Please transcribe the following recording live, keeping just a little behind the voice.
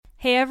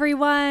Hey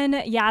everyone,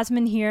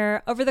 Yasmin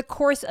here. Over the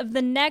course of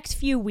the next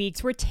few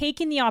weeks, we're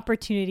taking the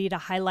opportunity to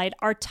highlight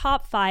our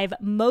top 5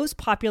 most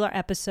popular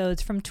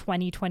episodes from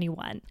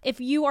 2021.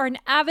 If you are an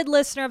avid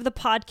listener of the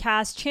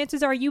podcast,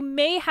 chances are you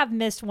may have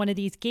missed one of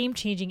these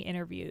game-changing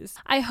interviews.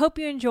 I hope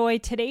you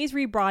enjoyed today's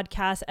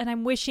rebroadcast, and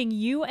I'm wishing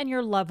you and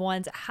your loved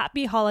ones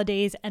happy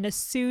holidays and a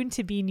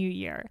soon-to-be new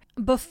year.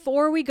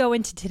 Before we go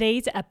into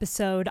today's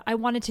episode, I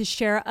wanted to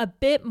share a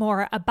bit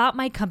more about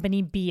my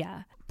company,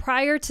 BIA.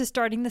 Prior to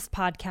starting this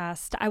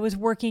podcast, I was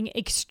working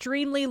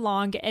extremely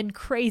long and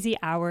crazy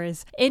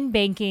hours in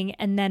banking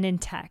and then in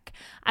tech.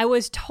 I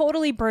was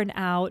totally burnt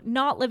out,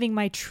 not living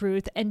my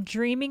truth, and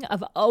dreaming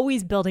of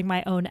always building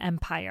my own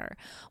empire.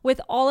 With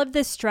all of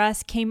this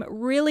stress came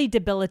really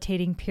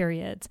debilitating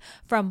periods,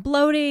 from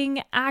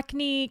bloating,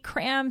 acne,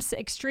 cramps,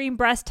 extreme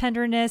breast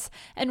tenderness,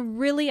 and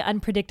really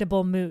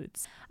unpredictable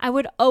moods. I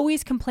would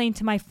always complain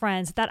to my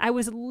friends that I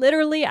was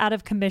literally out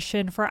of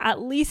commission for at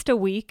least a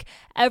week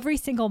every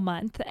single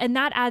month, and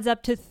that adds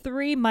up to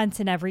 3 months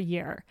in every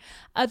year.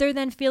 Other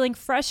than feeling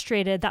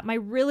frustrated that my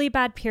really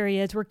bad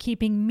periods were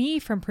keeping me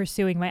from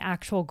pursuing my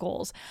actual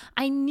goals,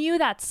 I knew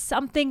that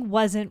something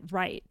wasn't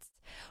right.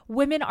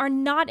 Women are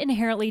not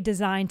inherently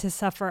designed to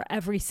suffer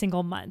every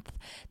single month.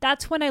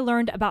 That's when I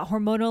learned about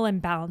hormonal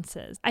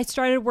imbalances. I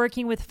started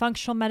working with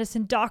functional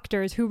medicine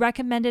doctors who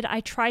recommended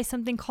I try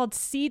something called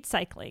seed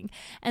cycling.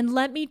 And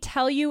let me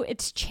tell you,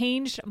 it's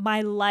changed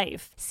my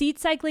life. Seed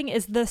cycling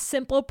is the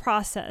simple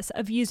process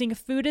of using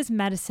food as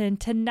medicine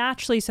to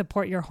naturally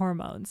support your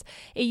hormones.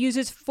 It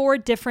uses 4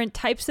 different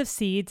types of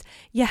seeds,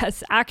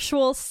 yes,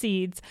 actual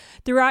seeds,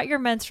 throughout your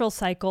menstrual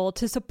cycle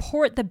to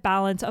support the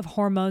balance of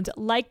hormones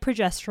like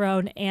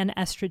progesterone and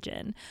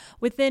estrogen.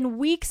 Within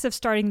weeks of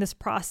starting this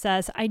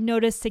process, I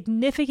noticed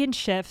significant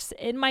shifts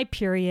in my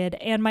period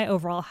and my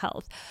overall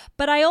health.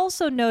 But I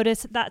also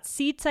noticed that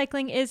seed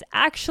cycling is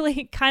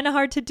actually kind of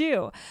hard to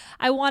do.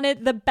 I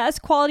wanted the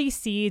best quality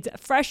seeds,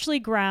 freshly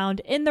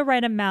ground in the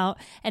right amount,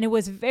 and it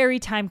was very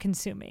time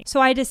consuming. So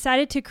I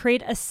decided to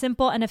create a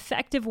simple and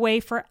effective way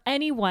for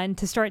anyone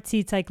to start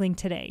seed cycling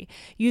today,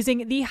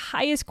 using the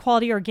highest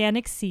quality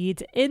organic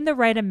seeds in the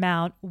right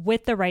amount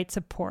with the right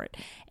support.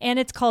 And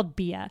it's called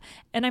BIA.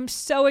 And I'm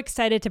so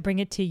excited to bring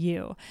it to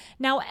you.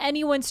 Now,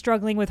 anyone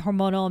struggling with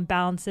hormonal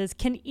imbalances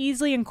can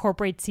easily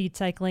incorporate seed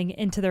cycling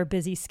into their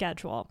busy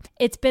schedule.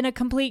 It's been a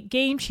complete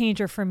game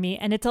changer for me,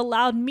 and it's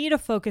allowed me to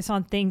focus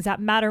on things that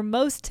matter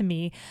most to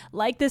me,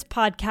 like this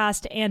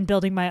podcast and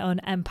building my own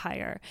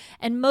empire.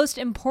 And most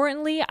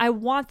importantly, I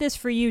want this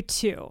for you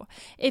too.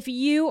 If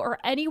you or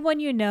anyone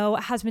you know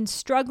has been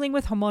struggling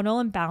with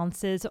hormonal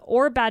imbalances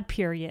or bad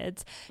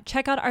periods,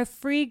 check out our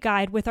free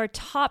guide with our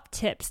top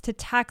tips to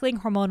tackling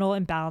hormonal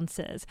imbalances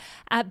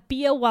at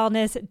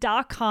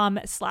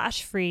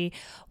biawellness.com/free.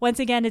 Once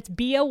again, it's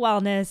Bia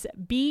Wellness,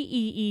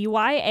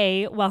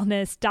 BEEYA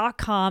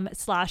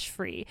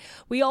wellness.com/free.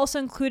 We also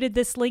included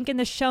this link in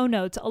the show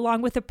notes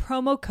along with a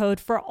promo code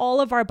for all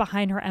of our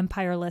Behind Her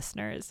Empire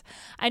listeners.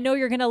 I know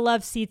you're going to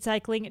love seed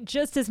cycling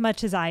just as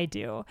much as I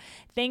do.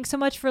 Thanks so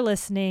much for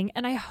listening,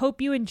 and I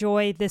hope you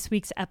enjoy this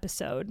week's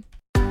episode.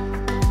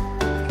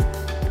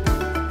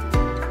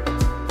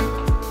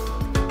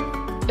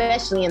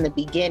 Especially in the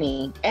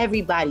beginning,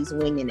 everybody's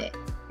winging it,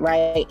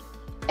 right?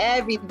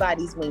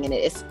 Everybody's winging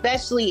it,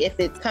 especially if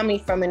it's coming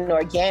from an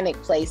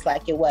organic place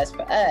like it was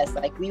for us.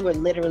 Like we were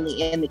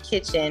literally in the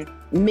kitchen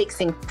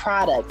mixing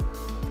product.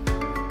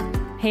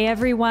 Hey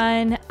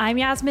everyone, I'm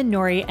Yasmin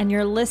Nouri, and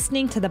you're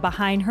listening to the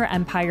Behind Her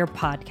Empire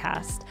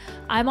podcast.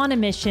 I'm on a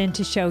mission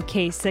to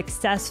showcase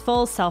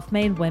successful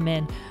self-made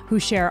women who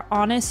share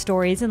honest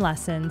stories and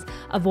lessons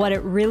of what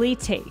it really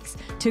takes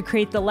to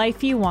create the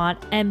life you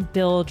want and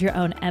build your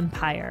own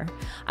empire.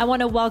 I want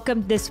to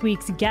welcome this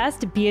week's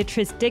guest,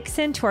 Beatrice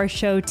Dixon, to our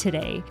show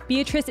today.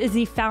 Beatrice is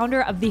the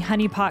founder of the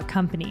Honey Pot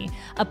Company,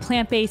 a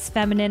plant-based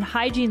feminine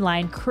hygiene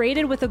line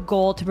created with a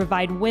goal to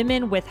provide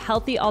women with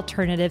healthy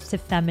alternatives to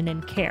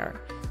feminine care.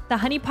 The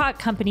Honey Pot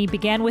Company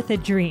began with a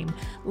dream,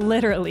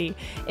 literally.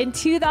 In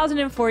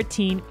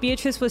 2014,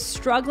 Beatrice was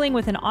struggling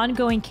with an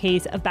ongoing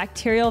case of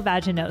bacterial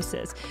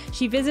vaginosis.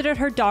 She visited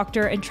her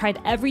doctor and tried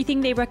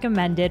everything they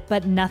recommended,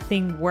 but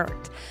nothing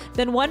worked.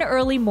 Then one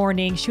early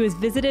morning, she was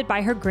visited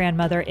by her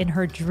grandmother in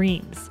her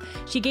dreams.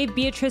 She gave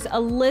Beatrice a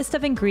list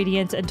of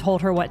ingredients and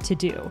told her what to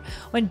do.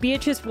 When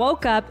Beatrice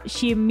woke up,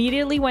 she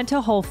immediately went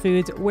to Whole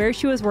Foods, where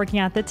she was working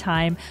at the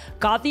time,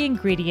 got the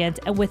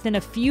ingredients, and within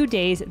a few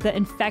days, the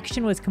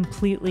infection was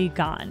completely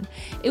gone.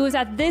 It was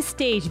at this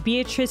stage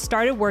Beatrice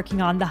started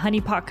working on the Honey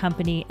Pot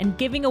Company and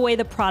giving away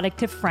the product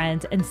to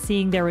friends and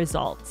seeing their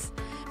results.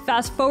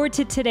 Fast forward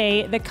to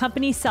today, the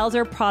company sells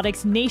their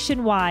products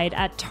nationwide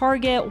at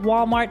Target,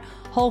 Walmart,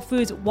 Whole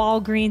Foods,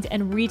 Walgreens,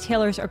 and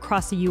retailers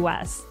across the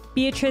US.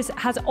 Beatrice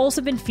has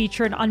also been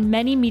featured on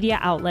many media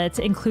outlets,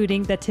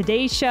 including The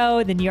Today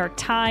Show, The New York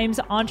Times,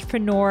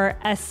 Entrepreneur,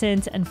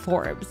 Essence, and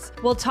Forbes.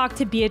 We'll talk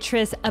to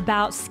Beatrice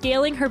about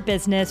scaling her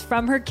business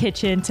from her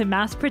kitchen to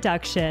mass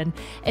production,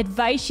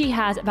 advice she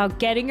has about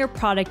getting her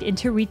product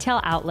into retail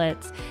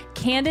outlets,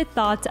 candid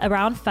thoughts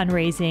around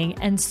fundraising,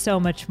 and so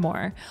much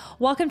more.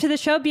 Welcome to the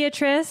show,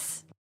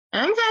 Beatrice.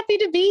 I'm happy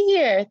to be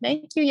here.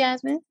 Thank you,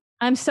 Yasmin.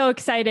 I'm so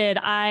excited.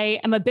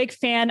 I am a big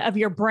fan of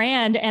your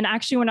brand. And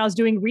actually, when I was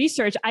doing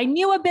research, I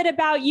knew a bit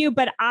about you,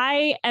 but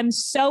I am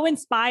so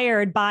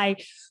inspired by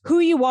who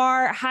you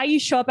are, how you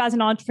show up as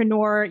an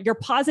entrepreneur, your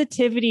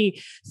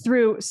positivity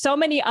through so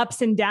many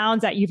ups and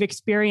downs that you've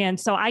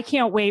experienced. So I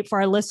can't wait for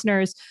our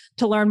listeners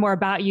to learn more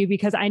about you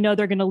because I know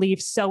they're going to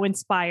leave so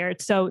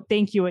inspired. So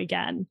thank you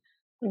again.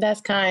 That's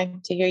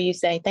kind to hear you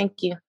say.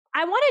 Thank you.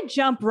 I want to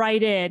jump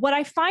right in. What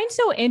I find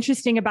so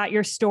interesting about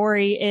your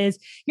story is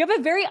you have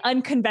a very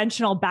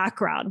unconventional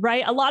background,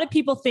 right? A lot of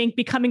people think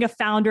becoming a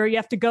founder, you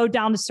have to go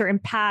down a certain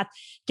path,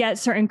 get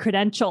certain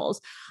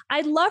credentials.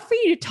 I'd love for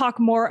you to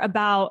talk more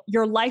about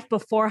your life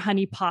before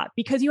Honey Pot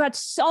because you had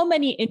so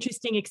many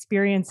interesting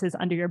experiences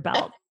under your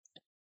belt.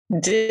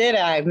 Did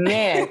I,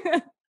 man?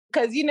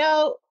 Because,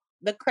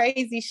 the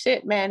crazy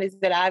shit, man, is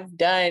that I've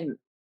done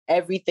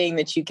everything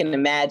that you can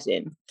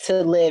imagine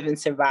to live and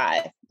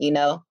survive,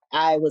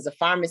 I was a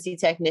pharmacy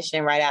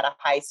technician right out of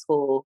high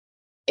school.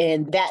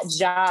 And that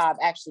job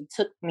actually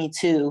took me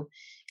to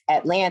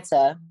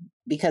Atlanta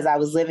because I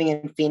was living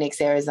in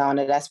Phoenix,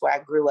 Arizona. That's where I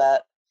grew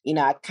up.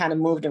 I kind of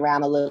moved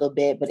around a little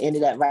bit, but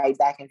ended up right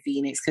back in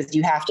Phoenix because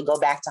you have to go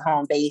back to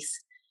home base.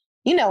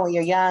 When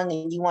you're young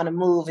and you want to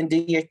move and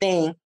do your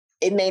thing,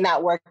 it may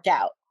not work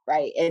out,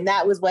 right? And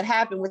that was what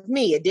happened with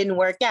me. It didn't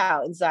work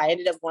out. And so I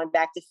ended up going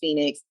back to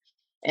Phoenix.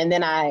 And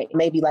then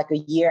maybe like a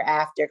year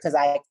after, because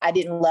I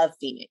didn't love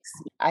Phoenix.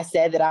 I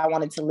said that I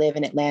wanted to live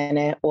in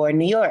Atlanta or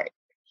New York.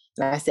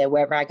 And I said,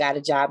 wherever I got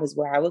a job is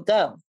where I would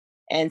go.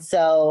 And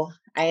so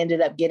I ended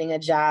up getting a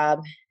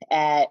job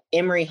at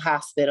Emory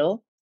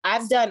Hospital.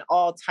 I've done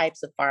all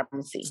types of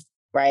pharmacy,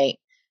 right?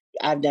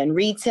 I've done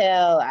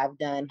retail, I've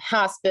done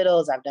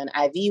hospitals, I've done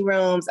IV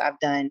rooms, I've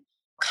done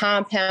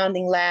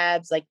compounding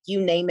labs, like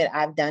you name it,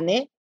 I've done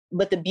it.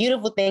 But the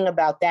beautiful thing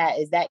about that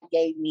is that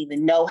gave me the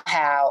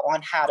know-how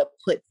on how to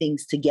put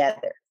things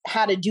together,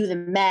 how to do the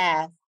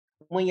math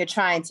when you're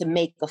trying to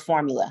make a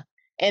formula.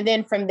 And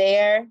then from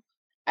there,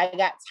 I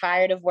got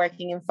tired of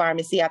working in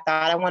pharmacy. I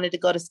thought I wanted to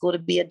go to school to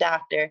be a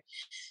doctor.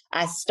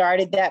 I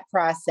started that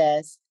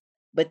process,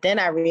 but then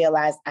I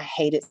realized I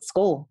hated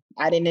school.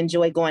 I didn't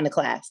enjoy going to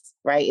class,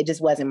 right? It just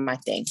wasn't my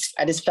thing.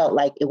 I just felt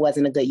like it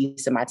wasn't a good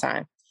use of my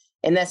time.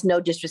 And that's no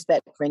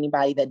disrespect for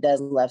anybody that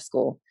does love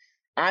school.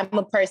 I'm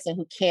a person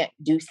who can't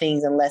do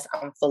things unless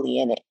I'm fully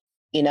in it,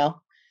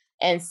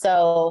 And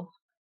so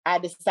I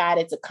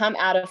decided to come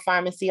out of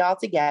pharmacy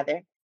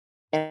altogether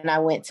and I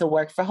went to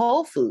work for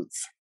Whole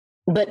Foods.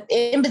 But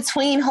in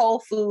between Whole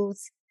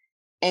Foods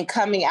and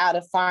coming out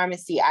of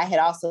pharmacy, I had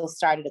also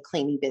started a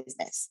cleaning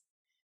business.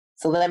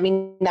 So let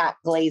me not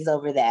glaze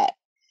over that.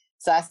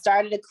 So I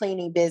started a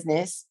cleaning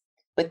business,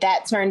 but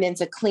that turned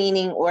into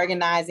cleaning,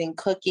 organizing,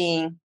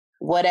 cooking,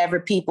 whatever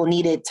people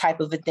needed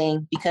type of a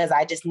thing, because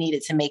I just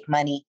needed to make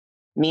money.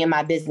 Me and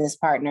my business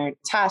partner,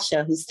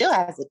 Tasha, who still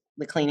has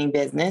the cleaning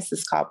business,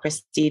 it's called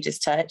Prestigious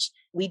Touch.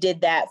 We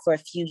did that for a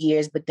few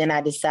years, but then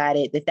I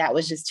decided that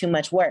was just too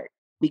much work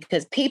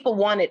because people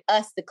wanted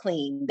us to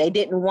clean. They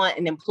didn't want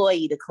an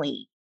employee to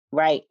clean,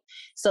 right?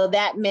 So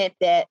that meant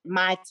that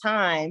my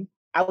time,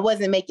 I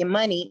wasn't making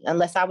money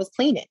unless I was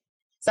cleaning.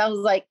 So I was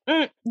like,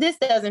 this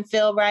doesn't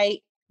feel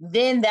right.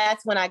 Then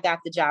that's when I got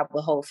the job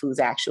with Whole Foods,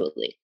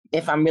 actually,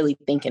 if I'm really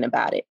thinking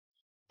about it.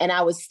 And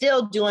I was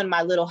still doing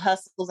my little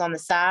hustles on the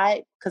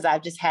side because I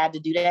just had to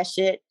do that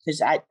shit.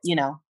 Because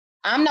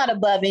I'm not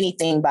above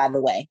anything, by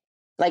the way.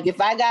 Like if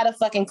I got to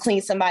fucking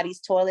clean somebody's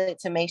toilet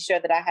to make sure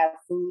that I have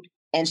food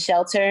and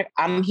shelter,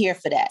 I'm here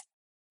for that.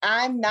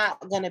 I'm not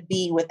going to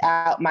be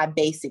without my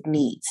basic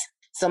needs.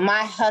 So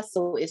my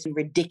hustle is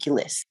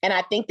ridiculous. And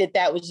I think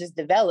that was just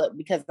developed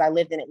because I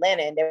lived in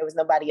Atlanta and there was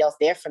nobody else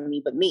there for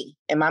me but me.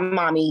 And my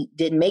mommy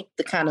didn't make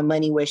the kind of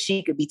money where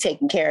she could be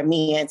taking care of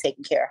me and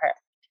taking care of her.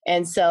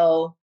 And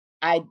so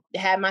I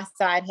had my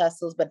side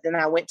hustles, but then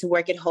I went to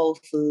work at Whole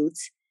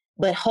Foods.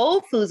 But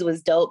Whole Foods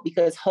was dope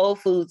because Whole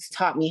Foods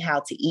taught me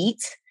how to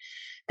eat.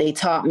 They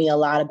taught me a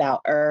lot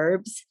about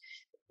herbs.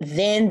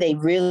 Then they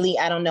really,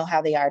 I don't know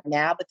how they are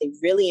now, but they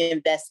really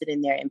invested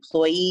in their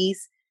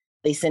employees.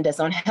 They sent us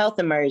on health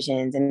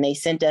immersions and they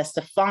sent us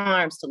to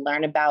farms to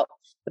learn about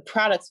the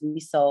products we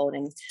sold.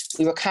 And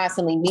we were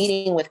constantly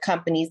meeting with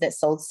companies that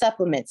sold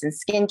supplements and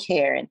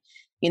skincare. And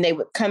they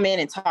would come in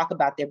and talk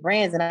about their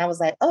brands. And I was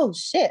like, oh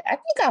shit, I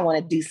think I want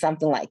to do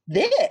something like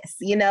this,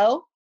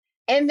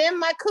 And then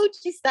my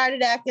coochie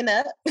started acting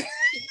up.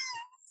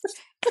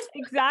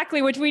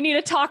 Exactly, which we need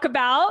to talk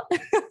about.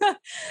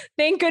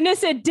 Thank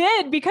goodness it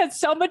did, because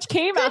so much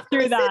came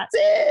after that.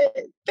 It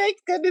did. Thank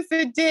goodness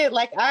it did.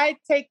 Like I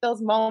take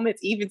those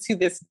moments even to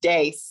this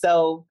day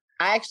so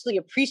I actually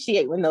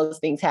appreciate when those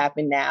things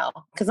happen now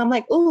because I'm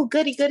like, ooh,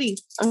 goody, goody.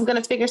 I'm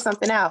going to figure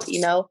something out,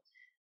 you know?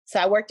 So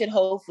I worked at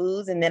Whole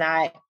Foods and then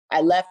I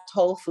left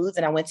Whole Foods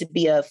and I went to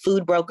be a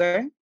food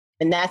broker.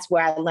 And that's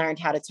where I learned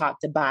how to talk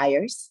to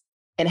buyers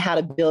and how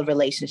to build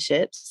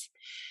relationships.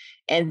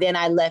 And then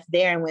I left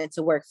there and went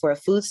to work for a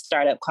food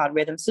startup called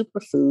Rhythm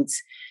Superfoods.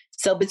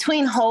 So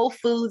between Whole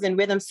Foods and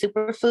Rhythm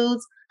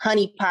Superfoods,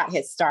 Honey Pot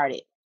had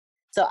started.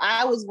 So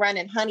I was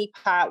running Honey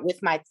Pot with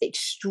my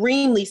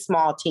extremely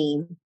small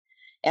team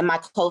and my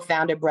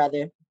co-founder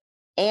brother,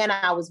 and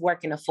I was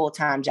working a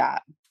full-time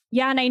job.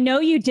 Yeah. And I know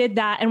you did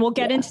that, and we'll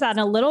get into that in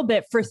a little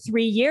bit, for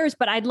 3 years,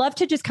 but I'd love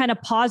to just kind of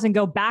pause and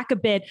go back a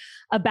bit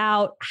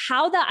about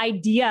how the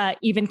idea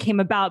even came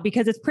about,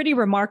 because it's pretty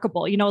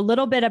remarkable, you know, a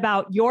little bit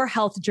about your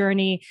health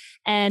journey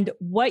and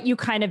what you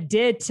kind of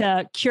did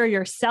to cure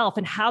yourself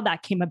and how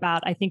that came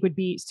about. I think would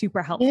be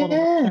super helpful to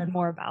learn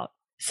more about.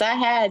 So I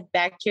had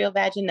bacterial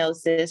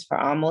vaginosis for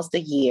almost a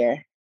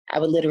year. I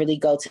would literally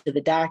go to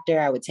the doctor.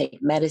 I would take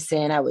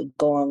medicine. I would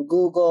go on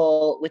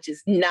Google, which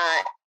is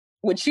not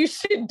what you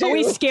should do.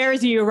 Always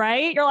scares you,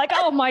 right? You're like,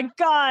 oh my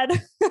God. Don't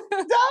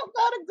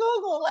go to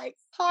Google, like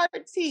hard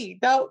T.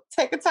 Don't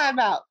take a time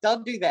out.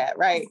 Don't do that,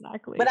 right?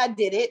 Exactly. But I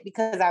did it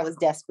because I was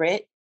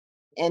desperate,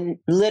 and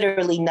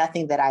literally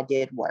nothing that I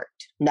did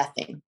worked.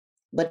 Nothing.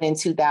 But in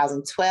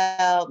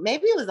 2012,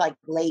 maybe it was like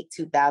late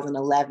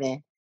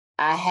 2011,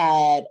 I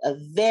had a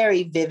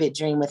very vivid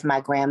dream with my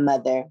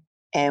grandmother,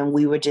 and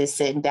we were just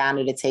sitting down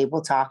at a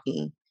table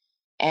talking.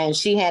 And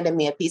she handed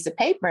me a piece of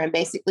paper and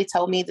basically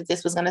told me that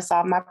this was going to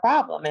solve my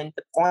problem. And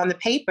on the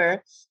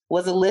paper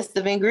was a list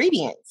of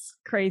ingredients.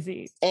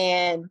 Crazy.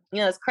 And, you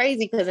know, it's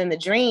crazy because in the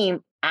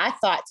dream, I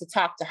thought to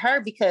talk to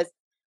her because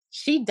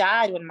she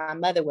died when my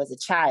mother was a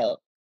child.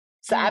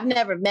 So I've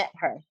never met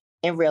her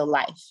in real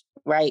life,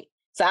 right?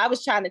 So I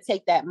was trying to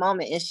take that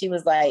moment, and she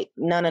was like,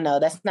 no,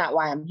 that's not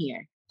why I'm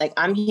here. Like,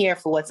 I'm here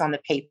for what's on the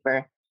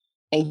paper,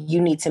 and you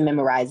need to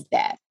memorize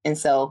that. And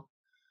so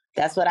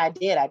that's what I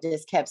did. I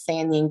just kept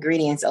saying the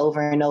ingredients over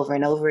and over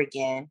and over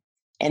again.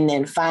 And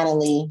then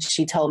finally,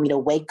 she told me to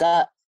wake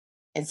up.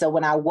 And so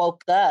when I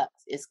woke up,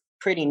 it's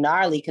pretty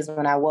gnarly because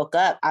when I woke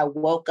up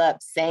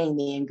saying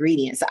the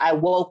ingredients. I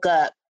woke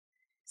up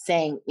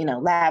saying, you know,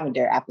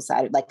 lavender, apple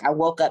cider. Like, I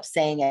woke up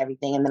saying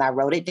everything, and then I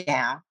wrote it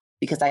down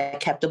because I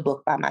kept a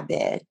book by my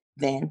bed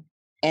then.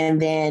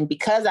 And then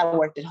because I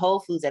worked at Whole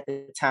Foods at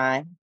the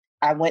time,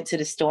 I went to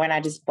the store and I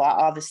just bought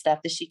all the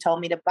stuff that she told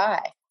me to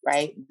buy.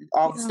 Right?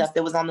 All the stuff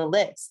that was on the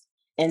list.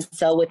 And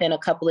so within a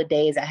couple of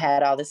days, I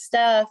had all the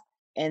stuff,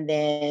 and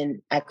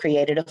then I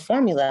created a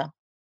formula,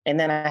 and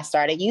then I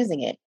started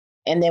using it.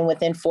 And then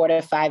within 4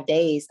 to 5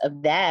 days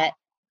of that,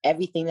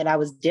 everything that I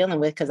was dealing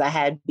with, because I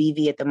had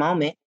BV at the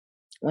moment,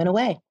 went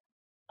away.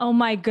 Oh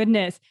my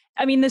goodness.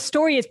 I mean, the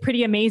story is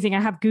pretty amazing. I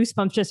have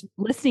goosebumps just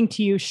listening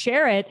to you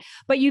share it.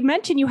 But you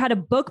mentioned you had a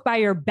book by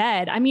your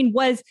bed. I mean,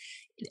 was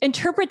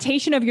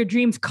interpretation of your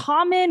dreams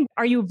common?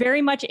 Are you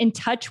very much in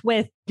touch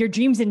with your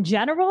dreams in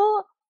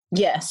general?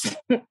 Yes,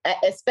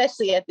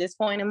 especially at this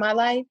point in my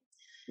life.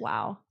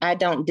 Wow. I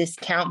don't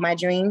discount my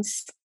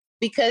dreams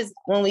because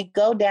when we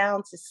go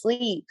down to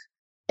sleep,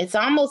 it's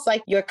almost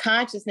like your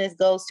consciousness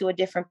goes to a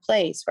different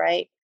place,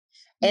 right?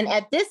 And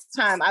at this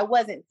time, I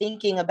wasn't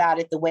thinking about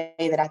it the way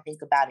that I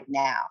think about it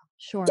now.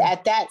 Sure.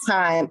 At that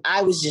time,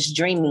 I was just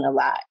dreaming a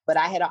lot, but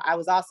I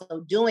was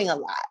also doing a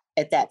lot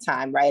at that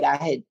time, right? I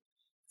had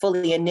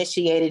fully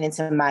initiated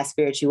into my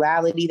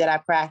spirituality that I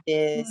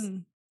practiced.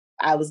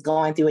 I was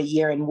going through a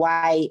year in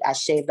white. I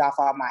shaved off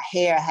all my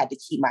hair. I had to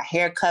keep my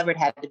hair covered,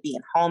 had to be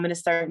at home at a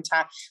certain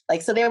time.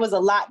 Like, so there was a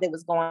lot that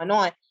was going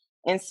on.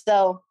 And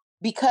so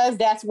because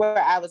that's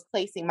where I was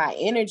placing my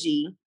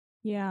energy,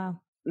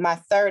 my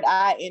third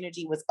eye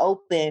energy was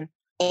open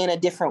in a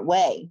different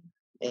way.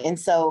 And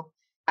so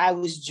I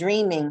was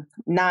dreaming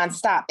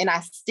nonstop, and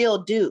I still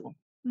do.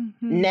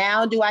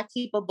 Now, do I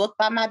keep a book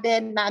by my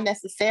bed? Not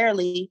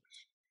necessarily,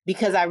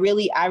 because I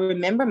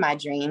remember my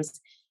dreams.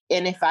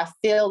 And if I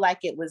feel like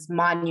it was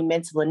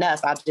monumental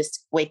enough, I'll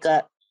just wake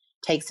up,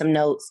 take some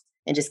notes,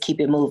 and just keep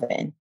it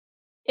moving.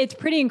 It's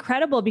pretty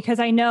incredible because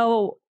I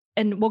know,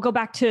 and we'll go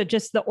back to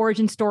just the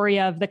origin story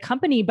of the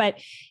company, but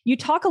you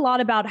talk a lot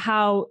about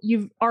how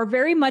you are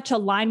very much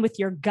aligned with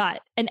your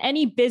gut, and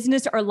any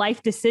business or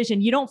life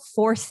decision, you don't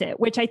force it,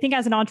 which I think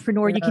as an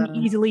entrepreneur, you can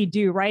easily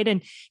do, right?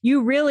 And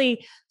you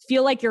really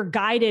feel like you're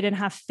guided and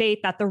have faith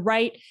that the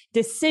right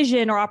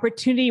decision or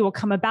opportunity will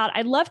come about.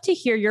 I'd love to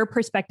hear your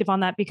perspective on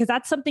that, because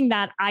that's something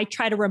that I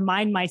try to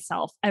remind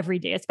myself every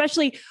day,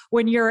 especially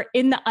when you're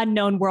in the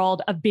unknown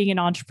world of being an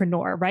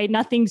entrepreneur, right?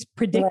 Nothing's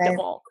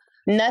predictable. Right.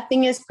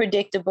 Nothing is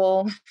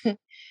predictable,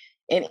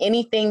 and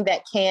anything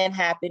that can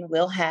happen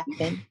will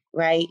happen,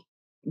 right?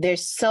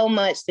 There's so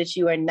much that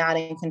you are not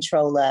in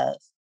control of,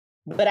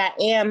 but I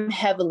am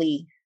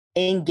heavily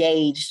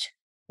engaged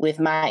with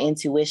my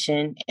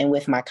intuition and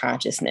with my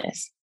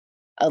consciousness.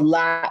 A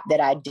lot that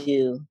I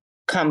do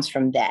comes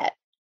from that.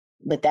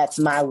 but that's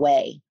my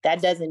way.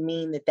 That doesn't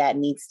mean that that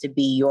needs to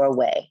be your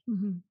way.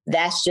 Mm-hmm.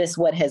 That's just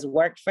what has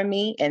worked for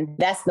me. And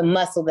that's the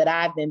muscle that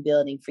I've been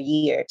building for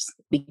years,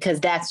 because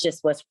that's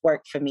just what's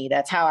worked for me.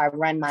 That's how I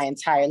run my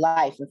entire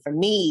life. And for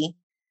me,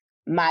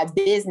 my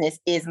business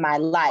is my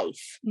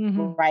life,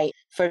 mm-hmm. right?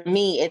 For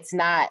me, it's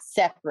not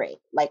separate.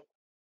 Like,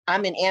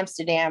 I'm in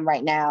Amsterdam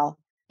right now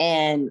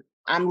and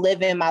I'm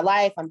living my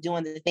life. I'm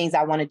doing the things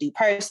I want to do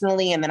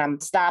personally. And then I'm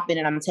stopping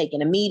and I'm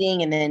taking a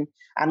meeting and then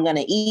I'm going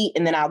to eat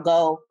and then I'll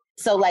go.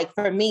 So like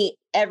for me,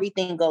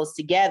 everything goes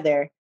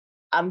together.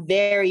 I'm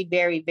very,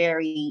 very,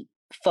 very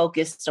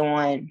focused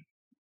on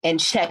and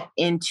check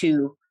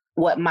into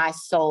what my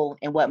soul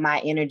and what my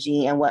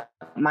energy and what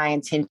my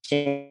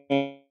intention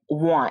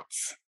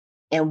wants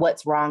and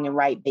what's wrong and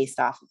right based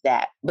off of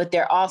that. But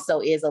there also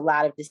is a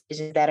lot of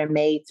decisions that are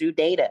made through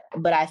data.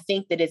 But I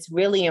think that it's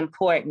really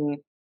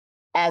important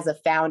as a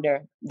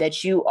founder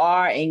that you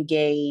are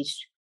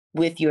engaged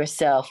with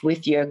yourself,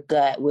 with your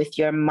gut, with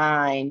your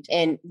mind.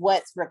 And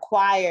what's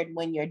required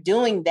when you're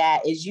doing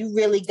that is you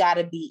really got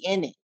to be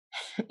in it.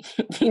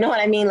 You know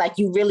what I mean? Like,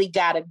 you really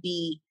got to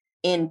be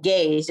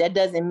engaged. That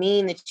doesn't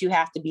mean that you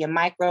have to be a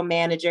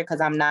micromanager, because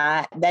I'm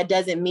not. That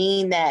doesn't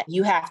mean that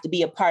you have to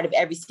be a part of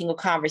every single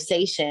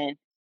conversation,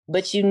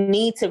 but you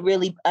need to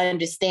really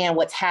understand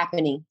what's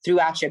happening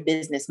throughout your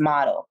business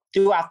model,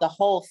 throughout the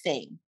whole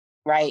thing,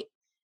 right?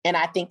 And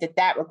I think that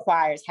that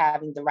requires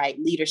having the right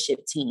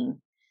leadership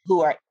team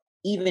who are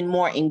even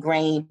more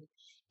ingrained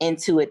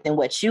into it than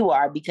what you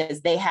are,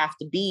 because they have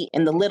to be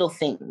in the little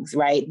things,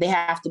 right? They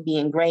have to be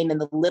ingrained in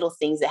the little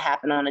things that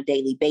happen on a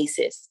daily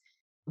basis.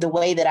 The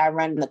way that I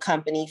run the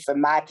company for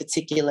my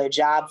particular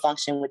job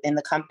function within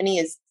the company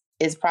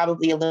is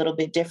probably a little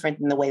bit different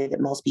than the way that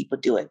most people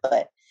do it.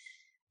 But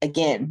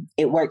again,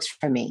 it works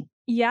for me.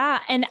 Yeah.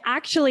 And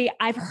actually,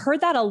 I've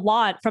heard that a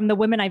lot from the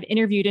women I've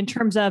interviewed in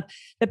terms of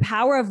the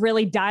power of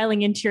really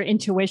dialing into your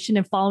intuition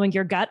and following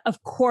your gut.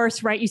 Of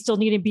course, right, you still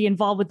need to be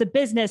involved with the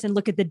business and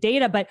look at the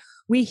data, but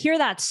we hear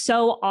that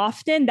so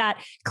often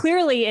that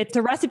clearly it's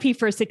a recipe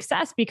for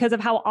success because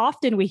of how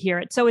often we hear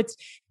it. So it's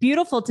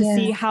beautiful to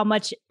see how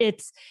much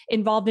it's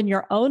involved in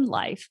your own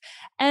life.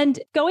 And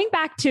going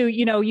back to,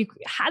 you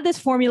had this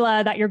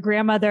formula that your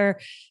grandmother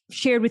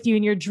shared with you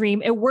in your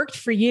dream. It worked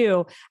for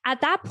you.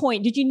 At that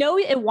point, did you know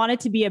it wanted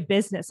to be a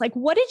business? Like,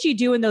 what did you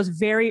do in those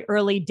very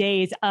early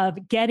days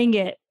of getting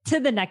it to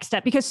the next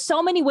step? Because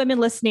so many women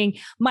listening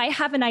might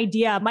have an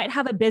idea, might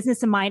have a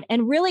business in mind,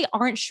 and really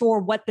aren't sure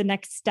what the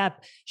next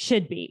step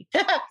should be.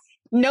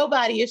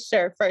 Nobody is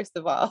sure, first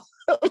of all.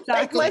 Exactly.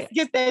 Like, let's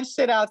get that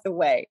shit out the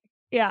way.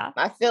 Yeah.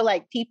 I feel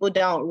like people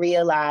don't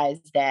realize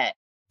that,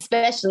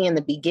 especially in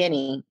the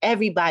beginning,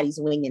 everybody's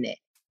winging it,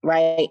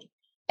 right?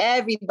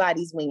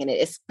 Everybody's winging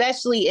it,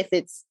 especially if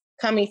it's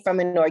coming from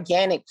an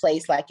organic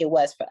place like it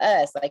was for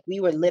us. Like, we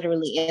were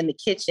literally in the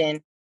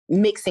kitchen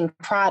mixing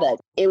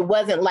product. It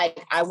wasn't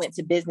like I went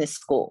to business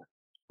school,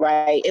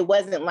 right? It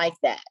wasn't like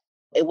that.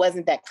 It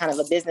wasn't that kind of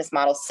a business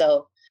model.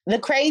 So the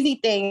crazy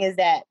thing is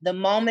that the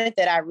moment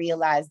that I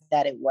realized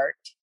that it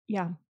worked,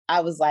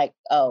 I was like,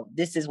 oh,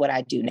 this is what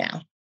I do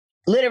now.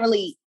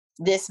 Literally,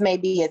 this may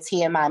be a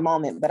TMI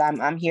moment, but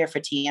I'm here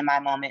for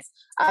TMI moments.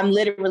 I'm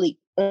literally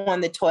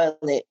on the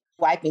toilet,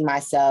 wiping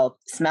myself,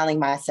 smelling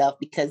myself,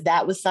 because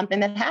that was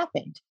something that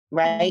happened,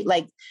 right? Mm-hmm.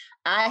 Like,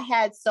 I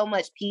had so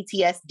much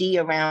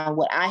PTSD around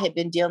what I had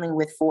been dealing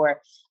with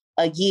for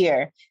a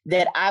year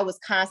that I was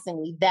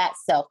constantly that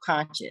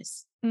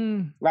self-conscious,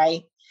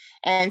 right?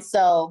 And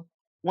so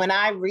when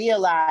I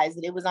realized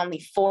that it was only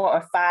 4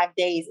 or 5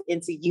 days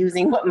into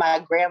using what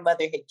my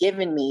grandmother had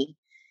given me,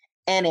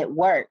 and it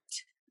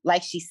worked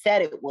like she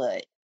said it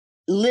would,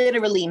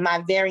 literally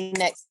my very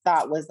next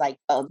thought was like,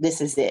 oh,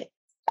 this is it.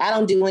 I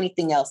don't do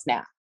anything else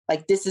now.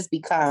 Like, this has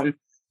become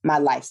my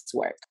life's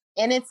work.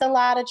 And it's a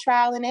lot of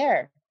trial and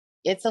error.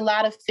 It's a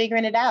lot of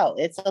figuring it out.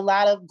 It's a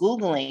lot of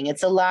Googling.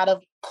 It's a lot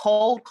of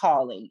cold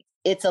calling.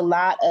 It's a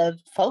lot of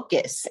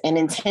focus and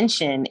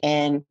intention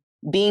and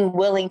being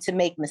willing to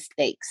make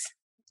mistakes.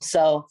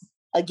 So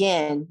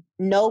again,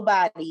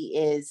 nobody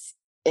is,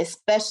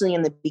 especially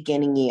in the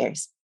beginning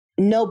years,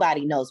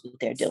 nobody knows what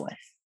they're doing.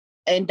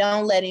 And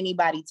don't let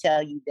anybody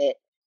tell you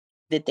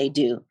that they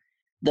do.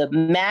 The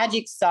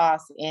magic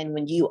sauce in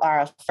when you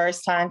are a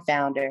first-time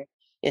founder,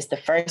 it's the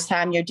first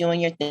time you're doing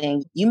your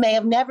thing. You may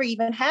have never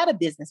even had a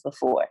business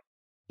before.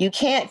 You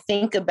can't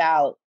think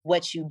about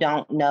what you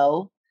don't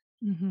know.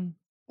 Mm-hmm.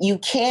 You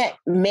can't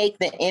make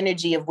the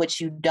energy of what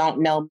you don't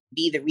know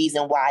be the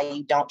reason why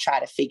you don't try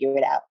to figure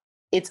it out.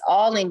 It's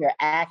all in your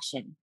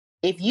action.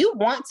 If you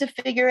want to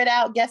figure it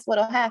out, guess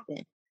what'll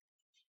happen?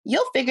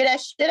 You'll figure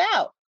that shit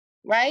out,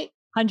 right?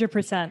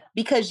 100%.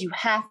 Because you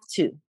have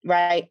to,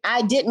 right?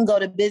 I didn't go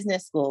to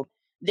business school.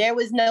 There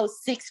was no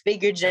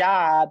 6-figure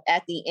job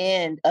at the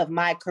end of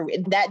my career.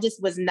 That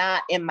just was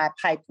not in my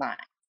pipeline.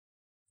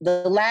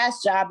 The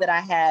last job that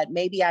I had,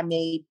 maybe I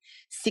made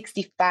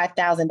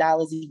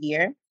 $65,000 a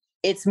year.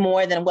 It's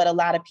more than what a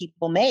lot of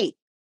people make,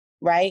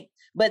 right?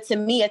 But to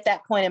me, at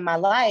that point in my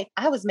life,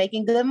 I was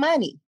making good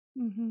money.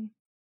 Mm-hmm.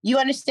 You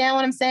understand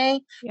what I'm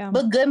saying? Yeah.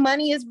 But good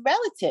money is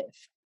relative.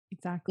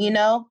 Exactly. You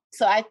know?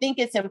 So I think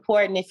it's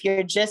important if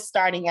you're just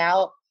starting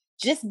out,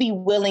 just be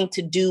willing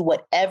to do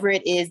whatever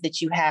it is that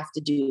you have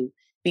to do.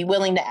 Be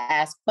willing to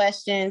ask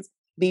questions,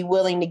 be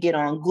willing to get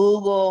on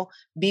Google,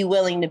 be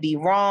willing to be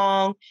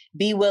wrong,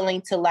 be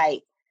willing to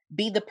like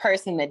be the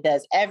person that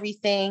does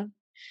everything,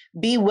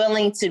 be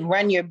willing to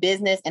run your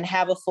business and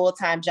have a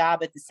full-time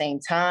job at the same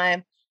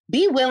time.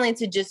 Be willing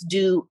to just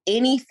do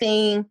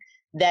anything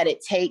that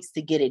it takes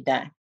to get it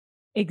done.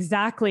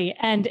 Exactly.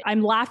 And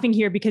I'm laughing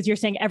here because you're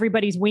saying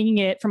everybody's winging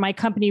it. For my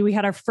company, we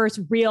had our first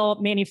real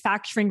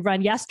manufacturing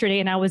run yesterday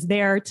and I was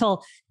there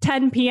till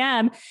 10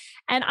 p.m.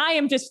 And I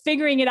am just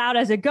figuring it out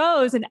as it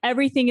goes and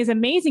everything is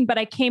amazing. But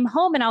I came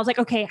home and I was like,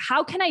 okay,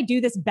 how can I do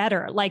this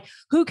better? Like,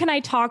 who can I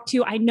talk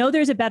to? I know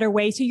there's a better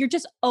way. So you're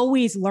just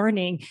always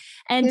learning.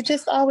 And you're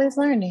just always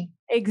learning.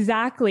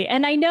 Exactly.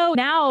 And I know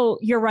now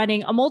you're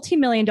running a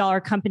multi-million-dollar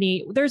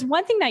company. There's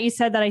one thing that you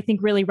said that I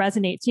think really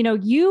resonates. You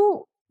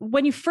know,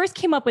 when you first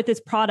came up with this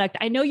product,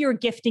 I know you were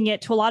gifting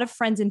it to a lot of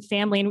friends and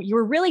family, and you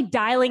were really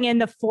dialing in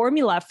the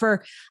formula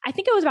for, I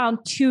think it was around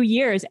 2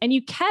 years, and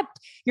you kept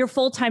your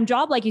full-time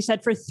job, like you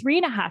said, for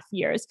 3.5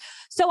 years.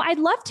 So I'd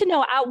love to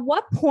know, at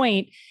what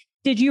point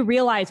did you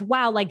realize,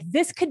 wow, like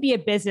this could be a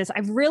business?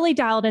 I've really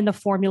dialed in the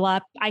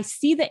formula. I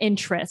see the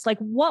interest. Like,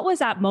 what was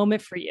that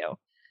moment for you?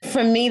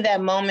 For me,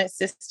 that moment,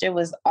 sister,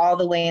 was all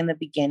the way in the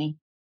beginning.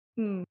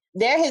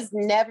 There has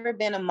never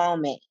been a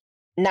moment,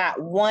 not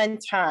one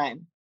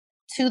time,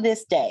 to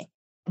this day,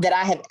 that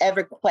I have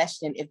ever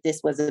questioned if this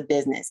was a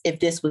business,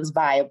 if this was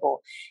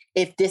viable,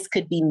 if this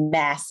could be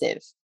massive,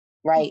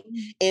 right?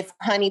 Mm-hmm. If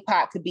Honey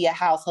Pot could be a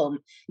household.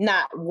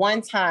 Not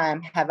one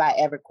time have I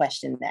ever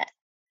questioned that.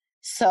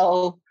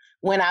 So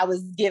when I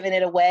was giving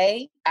it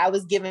away, I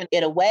was giving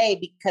it away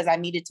because I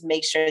needed to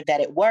make sure that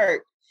it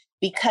worked,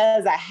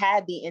 because I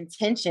had the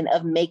intention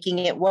of making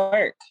it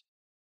work,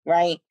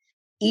 right?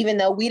 Even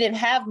though we didn't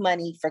have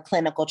money for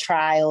clinical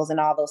trials and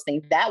all those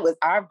things, that was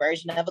our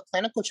version of a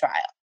clinical trial,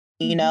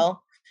 you know?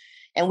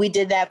 And we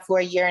did that for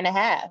 1.5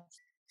 years.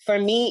 For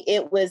me,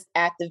 it was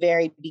at the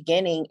very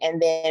beginning. And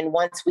then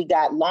once we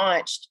got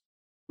launched,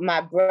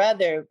 my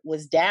brother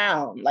was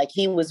down. Like,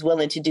 he was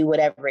willing to do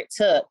whatever it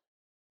took,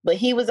 but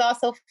he was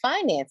also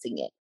financing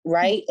it,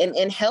 right?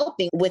 And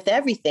helping with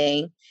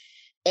everything.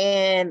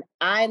 And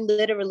I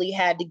literally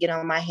had to get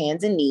on my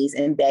hands and knees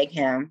and beg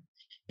him,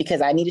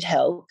 because I needed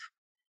help,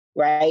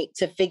 right?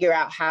 To figure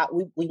out how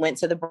we went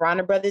to the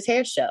Bronner Brothers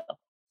hair show,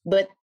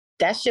 but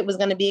that shit was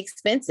going to be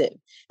expensive.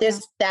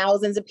 There's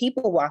thousands of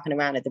people walking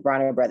around at the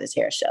Bronner Brothers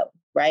hair show,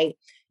 right?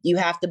 You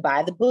have to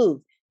buy the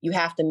booth. You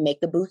have to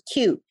make the booth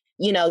cute.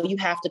 You know, you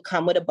have to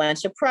come with a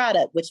bunch of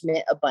product, which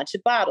meant a bunch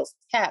of bottles,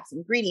 caps,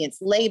 ingredients,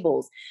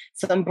 labels,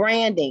 some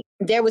branding.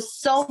 There was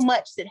so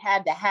much that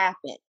had to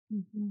happen,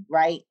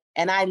 right?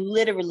 And I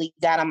literally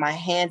got on my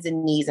hands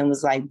and knees and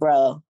was like,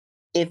 bro,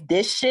 if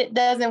this shit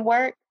doesn't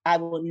work, I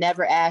will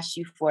never ask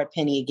you for a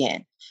penny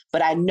again,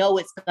 but I know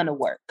it's going to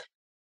work.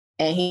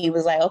 And he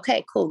was like,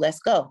 okay, cool, let's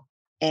go.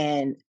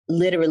 And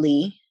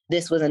literally,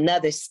 this was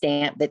another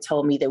stamp that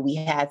told me that we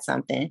had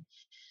something.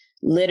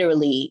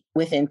 Literally,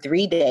 within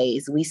 3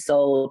 days, we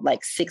sold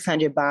like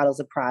 600 bottles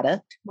of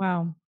product.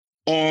 Wow.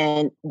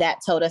 And that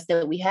told us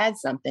that we had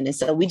something. And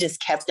so we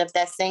just kept up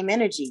that same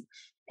energy.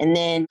 And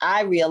then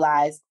I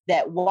realized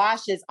that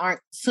washes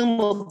aren't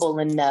consumable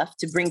enough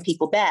to bring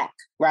people back,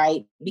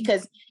 right?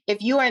 Because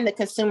if you are in the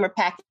consumer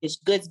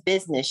packaged goods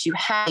business, you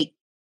have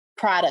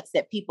products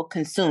that people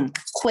consume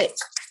quick,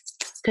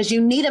 because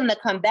you need them to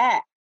come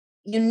back.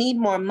 You need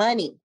more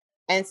money.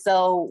 And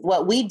so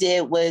what we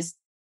did was,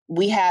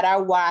 we had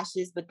our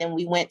washes, but then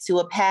we went to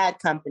a pad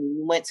company.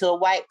 We went to a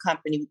wipe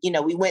company. You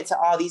know, we went to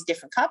all these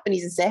different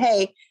companies and said,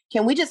 hey,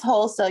 can we just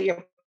wholesale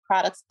your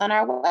products on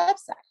our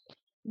website?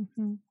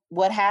 Mm-hmm.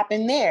 What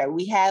happened there?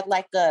 We had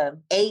like a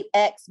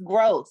 8x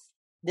growth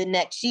the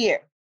next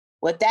year.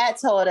 What that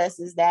told us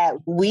is that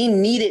we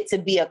needed to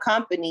be a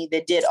company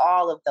that did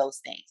all of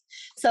those things.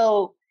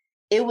 So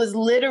it was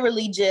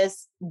literally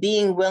just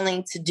being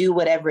willing to do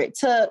whatever it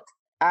took,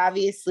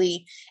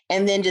 obviously,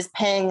 and then just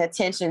paying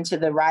attention to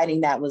the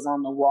writing that was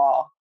on the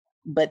wall.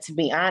 But to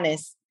be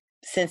honest,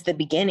 since the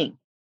beginning,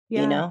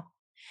 you know?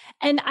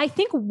 And I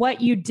think what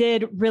you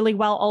did really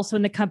well also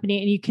in the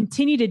company, and you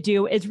continue to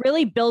do, is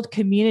really build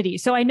community.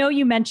 So I know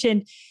you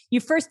mentioned you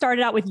first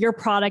started out with your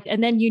product,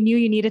 and then you knew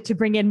you needed to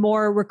bring in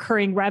more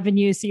recurring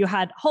revenue. So you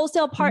had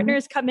wholesale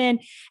partners come in.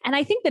 And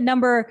I think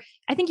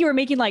I think you were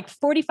making like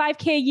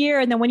 $45K a year.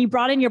 And then when you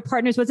brought in your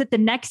partners, was it the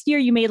next year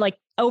you made like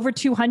over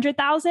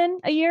 $200,000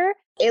 a year?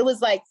 It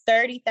was like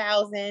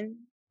 $30,000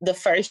 the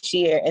first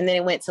year, and then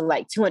it went to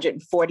like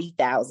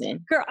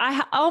 $240,000. Girl,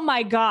 oh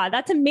my God,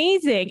 that's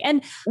amazing.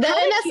 And that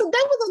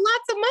was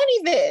lots of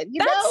money then.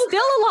 That's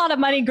still a lot of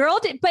money, girl.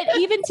 But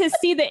even to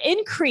see the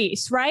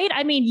increase, right?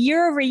 I mean,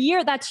 year over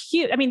year, that's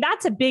huge. I mean,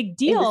 that's a big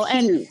deal.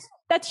 And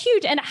that's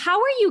huge. And how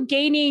are you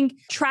gaining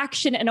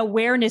traction and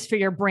awareness for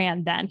your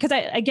brand then? Because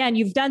again,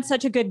 you've done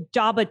such a good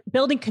job at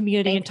building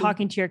community and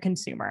talking to your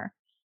consumer.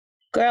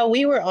 Girl,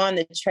 we were on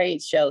the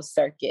trade show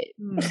circuit.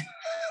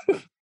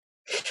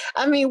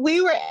 I mean,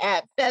 we were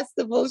at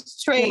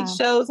festivals, trade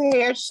shows,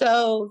 hair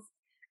shows,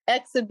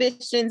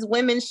 exhibitions,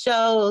 women's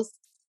shows.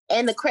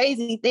 And the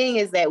crazy thing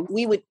is that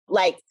we would,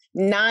 like,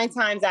 9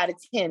 times out of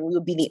 10, we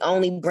would be the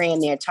only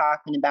brand there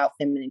talking about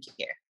feminine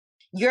care.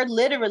 You're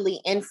literally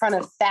in front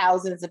of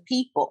thousands of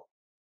people,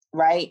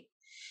 right?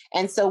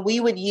 And so we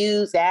would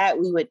use that.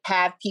 We would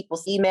have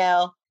people's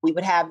email. We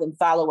would have them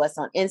follow us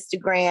on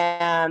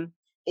Instagram.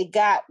 It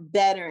got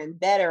better and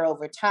better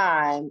over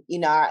time. You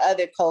know, our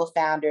other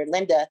co-founder,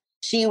 Linda,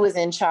 she was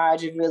in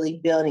charge of really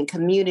building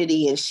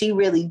community, and she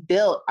really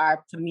built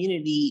our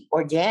community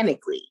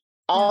organically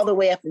all the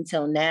way up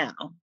until now.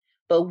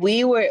 But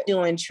we were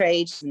doing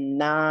trades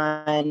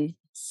nonstop.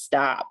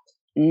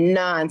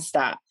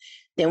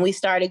 Then we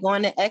started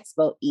going to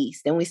Expo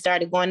East. Then we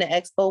started going to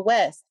Expo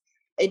West.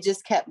 It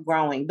just kept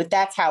growing. But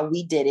that's how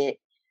we did it.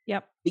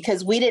 Yep.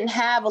 Because we didn't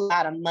have a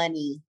lot of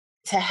money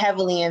to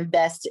heavily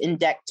invest in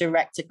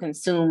direct to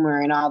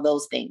consumer and all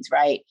those things,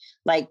 right?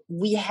 Like,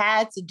 we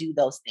had to do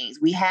those things.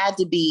 We had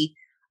to be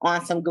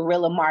on some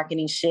guerrilla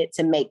marketing shit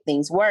to make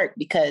things work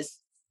because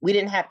we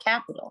didn't have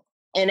capital.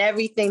 And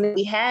everything that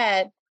we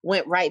had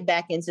went right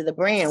back into the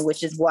brand,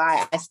 which is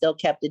why I still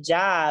kept a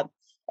job.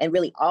 And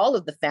really all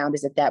of the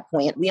founders at that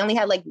point, we only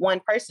had like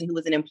one person who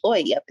was an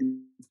employee up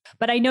in.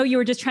 But I know you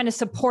were just trying to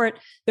support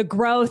the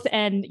growth,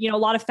 and, you know, a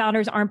lot of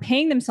founders aren't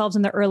paying themselves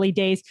in the early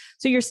days.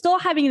 So you're still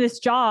having this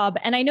job.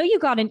 And I know you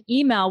got an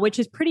email, which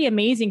is pretty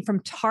amazing, from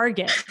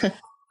Target.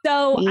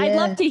 So I'd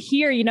love to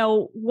hear, you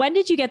know, when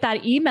did you get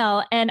that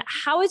email and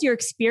how is your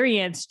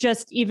experience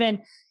just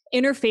even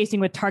interfacing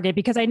with Target?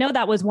 Because I know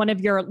that was one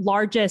of your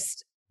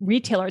largest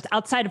retailers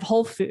outside of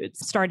Whole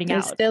Foods starting out.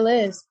 It still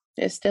is.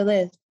 It still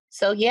is.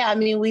 So yeah, I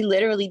mean, we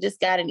literally just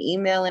got an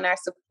email in our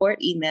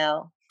support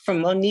email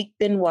from Monique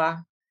Benoit.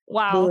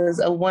 Wow. Who is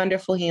a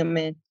wonderful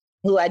human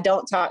who I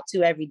don't talk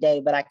to every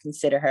day, but I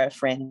consider her a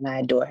friend and I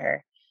adore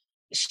her.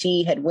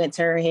 She had went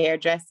to her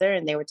hairdresser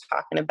and they were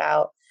talking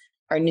about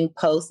her new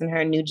post and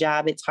her new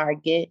job at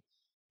Target.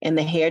 And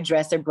the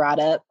hairdresser brought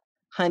up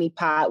Honey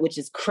Pot, which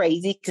is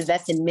crazy because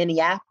that's in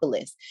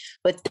Minneapolis.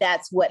 But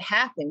that's what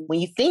happened.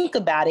 When you think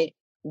about it,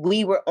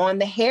 we were on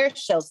the hair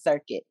show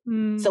circuit.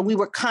 So we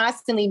were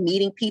constantly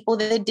meeting people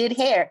that did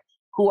hair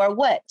who are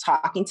what?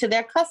 Talking to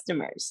their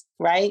customers,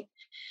 right?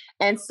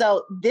 And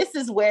so this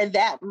is where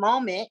that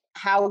moment,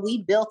 how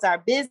we built our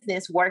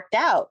business, worked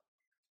out.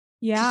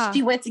 Yeah.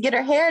 She went to get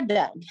her hair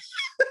done.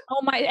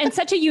 Oh my, and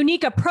such a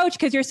unique approach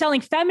because you're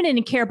selling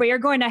feminine care, but you're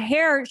going to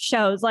hair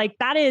shows. Like,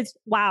 that is,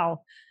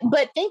 wow.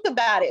 But think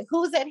about it.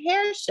 Who's at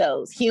hair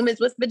shows? Humans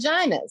with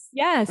vaginas.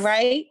 Yes.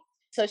 Right?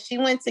 So she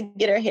went to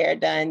get her hair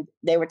done.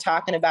 They were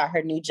talking about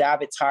her new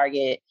job at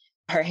Target.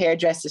 Her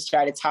hairdresser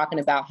started talking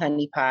about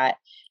Honey Pot.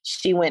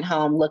 She went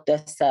home, looked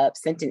us up,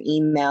 sent an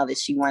email that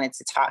she wanted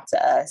to talk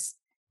to us.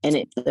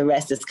 And the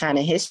rest is kind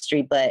of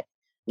history. But,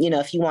 you know,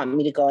 if you want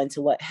me to go into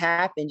what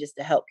happened, just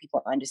to help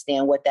people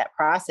understand what that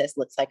process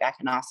looks like, I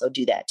can also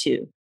do that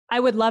too. I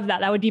would love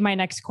that. That would be my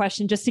next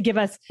question, just to give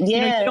us, you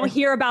know, you don't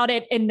hear about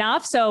it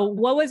enough. So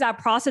what was that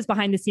process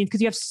behind the scenes?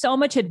 Because you have so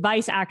much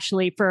advice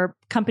actually for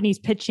companies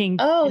pitching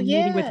and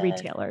meeting with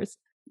retailers.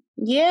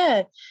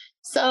 Yeah.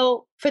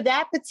 So for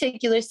that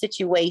particular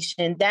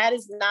situation, that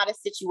is not a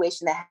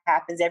situation that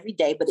happens every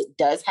day, but it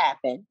does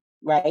happen,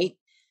 right?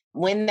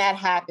 When that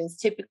happens,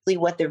 typically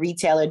what the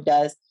retailer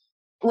does,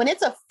 when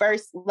it's a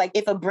first, like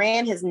if a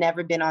brand has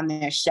never been on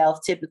their shelf,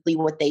 typically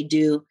what they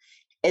do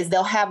is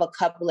they'll have a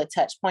couple of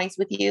touch points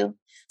with you.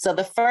 So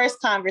the first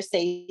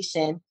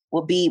conversation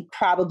will be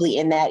probably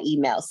in that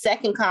email.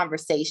 Second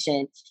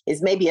conversation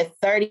is maybe a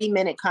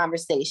 30-minute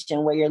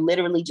conversation where you're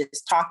literally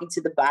just talking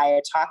to the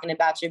buyer, talking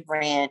about your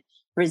brand,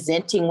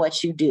 presenting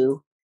what you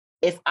do.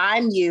 If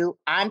I'm you,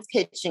 I'm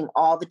pitching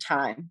all the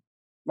time,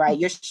 right?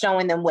 You're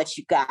showing them what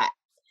you got.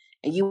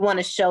 And you want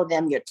to show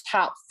them your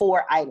top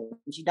 4 items.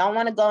 You don't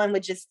want to go in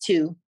with just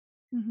 2,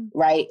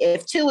 right?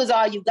 If 2 is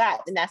all you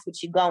got, then that's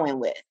what you go in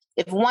with.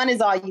 If 1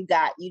 is all you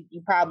got,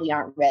 you probably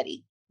aren't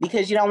ready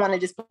because you don't want to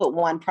just put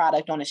one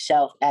product on a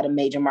shelf at a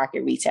major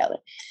market retailer.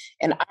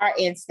 In our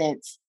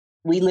instance,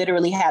 we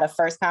literally had a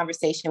first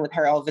conversation with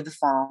her over the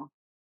phone,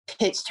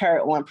 pitched her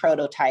on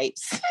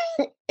prototypes,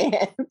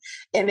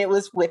 and it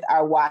was with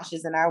our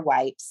washes and our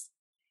wipes.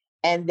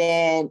 And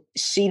then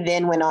she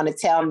then went on to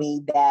tell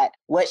me that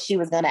what she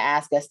was going to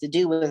ask us to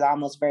do was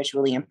almost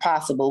virtually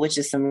impossible, which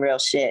is some real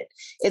shit.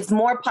 It's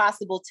more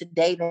possible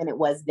today than it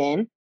was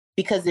then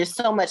because there's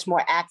so much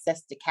more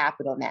access to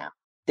capital now.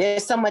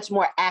 There's so much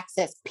more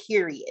access,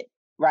 period,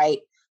 right?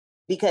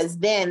 Because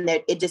then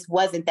it just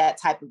wasn't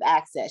that type of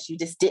access. You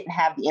just didn't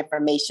have the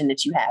information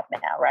that you have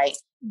now, right?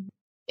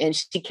 And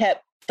she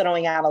kept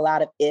throwing out a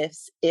lot of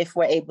ifs, if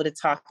we're able to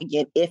talk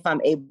again, if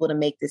I'm able to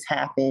make this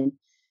happen.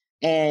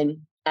 And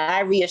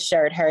I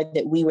reassured her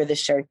that we were the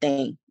sure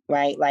thing,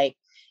 right? Like,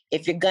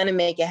 if you're going to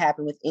make it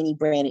happen with any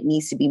brand, it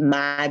needs to be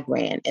my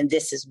brand. And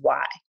this is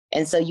why.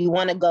 And so you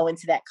want to go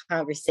into that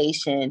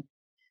conversation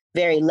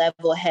very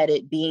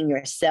level-headed, being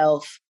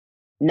yourself,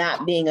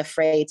 not being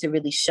afraid to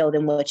really show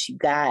them what you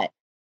got.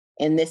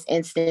 In this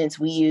instance,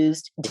 we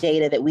used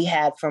data that we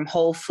had from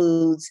Whole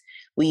Foods.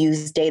 We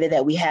used data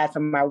that we had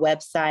from our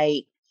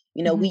website.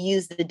 We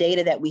used the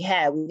data that we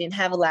had. We didn't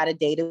have a lot of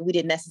data. We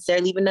didn't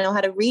necessarily even know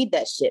how to read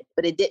that shit,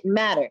 but it didn't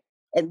matter.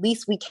 At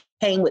least we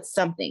came with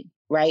something,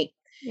 right?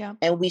 Yeah.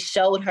 And we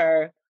showed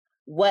her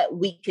what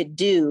we could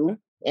do.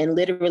 And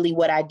literally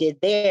what I did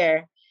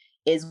there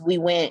is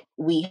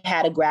we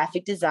had a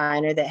graphic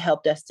designer that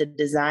helped us to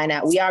design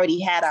out. We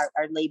already had our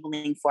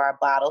labeling for our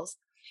bottles,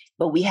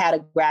 but we had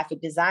a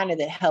graphic designer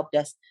that helped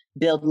us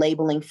build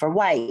labeling for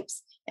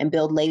wipes and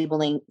build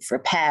labeling for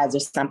pads or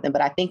something.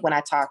 But I think when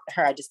I talked to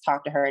her, I just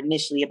talked to her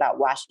initially about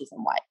washes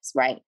and wipes,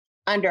 right?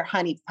 Under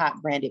Honey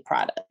Pot branded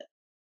product.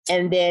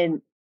 And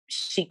then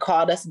she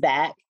called us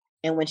back.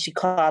 And when she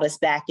called us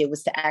back, it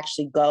was to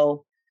actually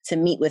go to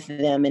meet with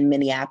them in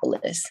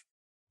Minneapolis.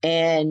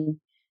 And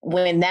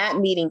when that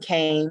meeting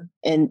came,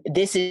 and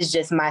this is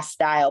just my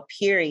style,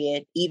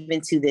 period,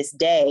 even to this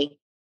day,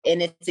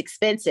 and it's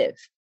expensive.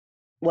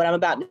 What I'm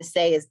about to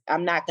say is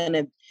I'm not going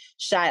to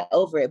shy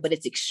over it, but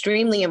it's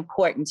extremely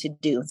important to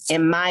do,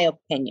 in my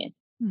opinion,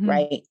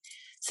 right?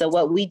 So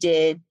what we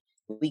did,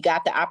 we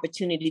got the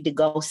opportunity to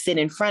go sit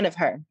in front of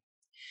her.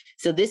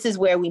 So this is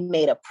where we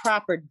made a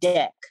proper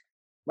deck,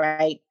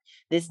 right?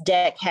 This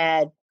deck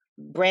had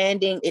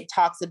branding. It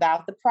talks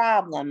about the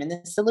problem and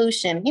the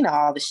solution,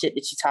 all the shit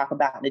that you talk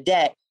about in the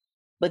deck.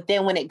 But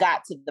then when it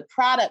got to the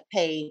product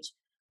page,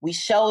 we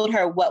showed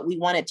her what we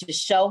wanted to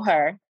show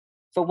her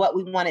for what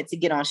we wanted to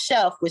get on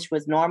shelf, which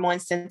was normal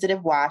and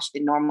sensitive wash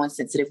and normal and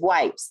sensitive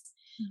wipes.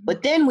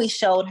 But then we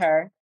showed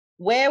her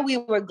where we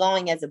were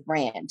going as a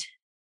brand.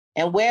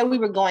 And where we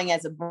were going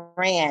as a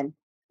brand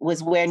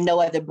was where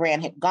no other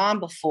brand had gone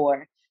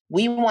before.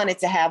 We wanted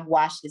to have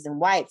washes and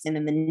wipes. And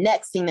then the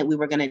next thing that we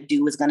were going to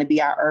do was going to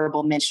be our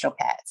herbal menstrual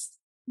pads.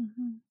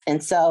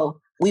 And so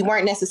we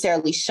weren't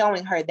necessarily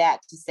showing her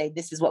that to say,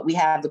 this is what we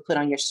have to put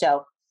on your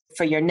shelf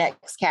for your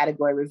next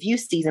category review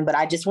season. But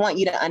I just want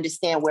you to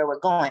understand where we're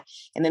going.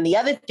 And then the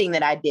other thing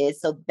that I did,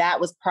 so that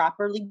was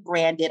properly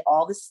branded,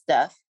 all the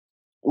stuff.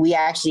 We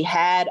actually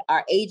had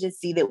our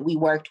agency that we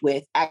worked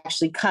with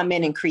actually come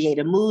in and create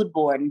a mood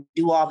board and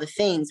do all the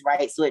things,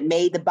 right? So it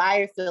made the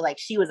buyer feel like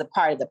she was a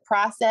part of the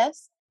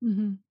process,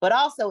 but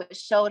also it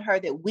showed her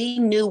that we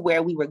knew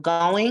where we were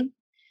going.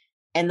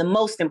 And the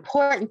most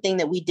important thing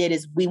that we did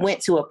is we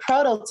went to a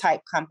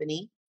prototype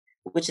company,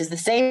 which is the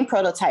same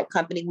prototype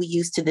company we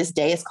use to this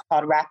day. It's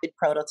called Rapid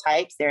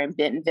Prototypes. They're in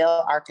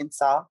Bentonville,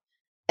 Arkansas.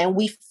 And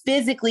we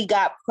physically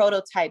got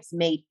prototypes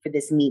made for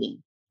this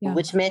meeting.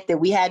 Which meant that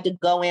we had to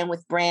go in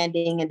with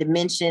branding and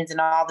dimensions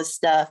and all the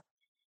stuff.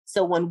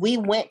 So when we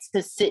went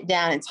to sit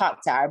down and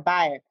talk to our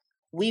buyer,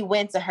 we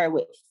went to her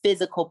with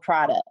physical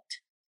product.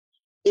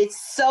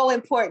 It's so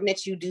important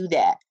that you do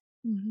that.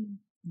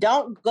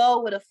 Don't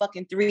go with a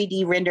fucking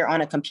 3D render on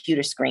a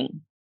computer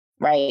screen,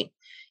 right?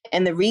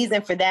 And the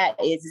reason for that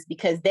is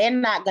because they're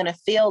not going to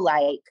feel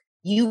like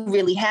you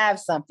really have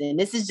something.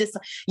 This is just,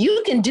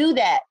 you can do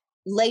that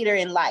later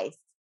in life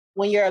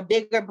when you're a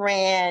bigger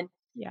brand.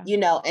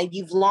 And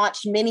you've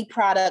launched many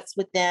products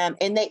with them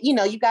and that,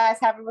 you guys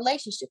have a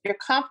relationship, you're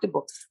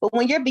comfortable. But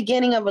when you're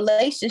beginning a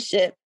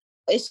relationship,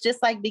 it's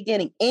just like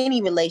beginning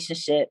any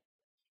relationship.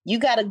 You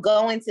got to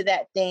go into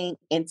that thing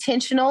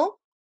intentional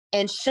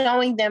and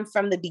showing them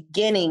from the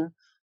beginning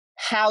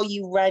how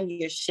you run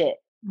your shit.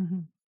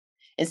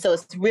 And so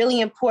it's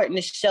really important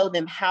to show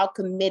them how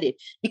committed,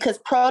 because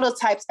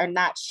prototypes are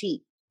not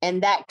cheap.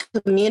 And that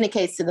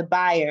communicates to the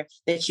buyer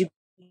that you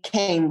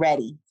came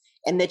ready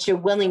and that you're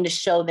willing to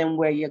show them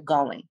where you're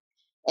going.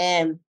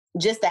 And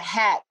just a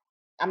hack,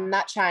 I'm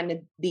not trying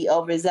to be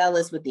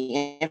overzealous with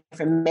the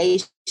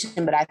information,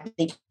 but I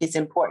think it's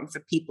important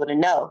for people to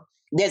know.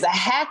 There's a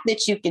hack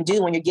that you can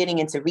do when you're getting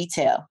into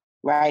retail,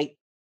 right?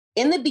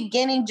 In the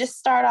beginning, just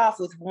start off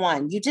with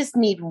one. You just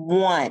need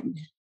one.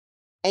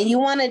 And you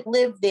want to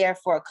live there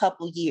for a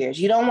couple years.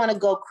 You don't want to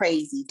go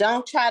crazy.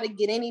 Don't try to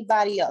get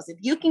anybody else. If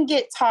you can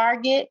get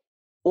Target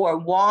or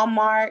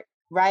Walmart,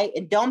 right?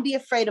 And don't be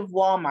afraid of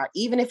Walmart,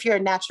 even if you're a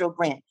natural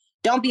brand.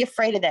 Don't be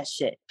afraid of that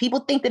shit. People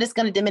think that it's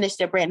going to diminish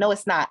their brand. No,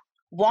 it's not.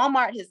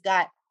 Walmart has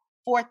got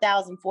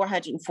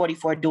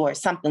 4,444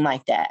 doors, something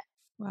like that.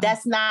 Wow.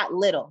 That's not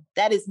little.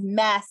 That is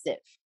massive,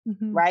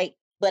 right?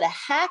 But a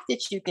hack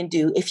that you can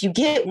do, if you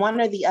get one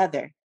or the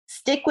other,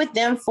 stick with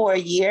them for a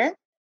year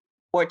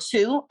or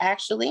two,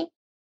 actually.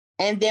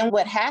 And then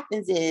what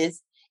happens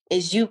is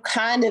you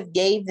kind of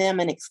gave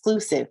them an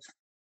exclusive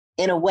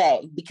in a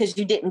way because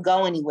you didn't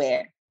go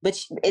anywhere. But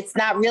it's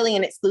not really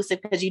an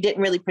exclusive because you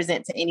didn't really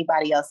present to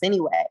anybody else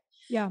anyway.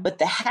 Yeah. But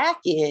the hack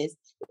is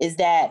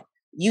that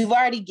you've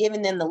already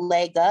given them the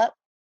leg up.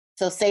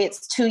 So say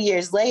it's 2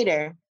 years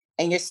later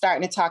and you're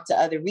starting to talk to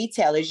other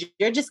retailers,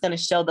 you're just going to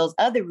show those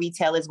other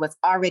retailers what's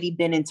already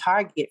been in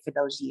Target for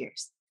those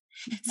years.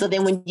 So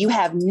then when you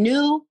have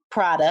new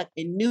product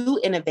and new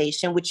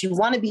innovation, which you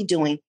want to be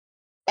doing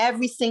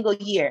every single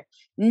year,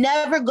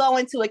 never go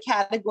into a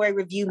category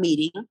review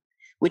meeting,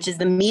 which is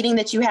the meeting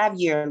that you have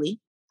yearly,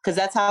 because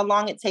that's how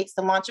long it takes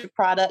to launch a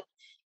product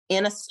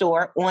in a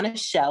store on a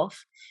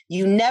shelf.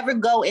 You never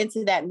go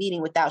into that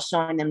meeting without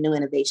showing them new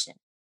innovation,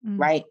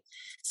 right?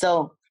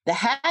 So the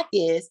hack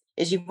is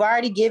you've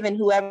already given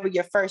whoever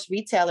your first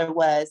retailer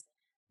was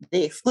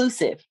the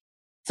exclusive.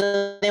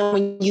 So then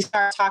when you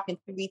start talking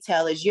to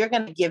retailers, you're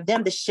going to give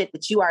them the shit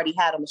that you already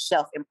had on the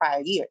shelf in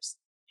prior years.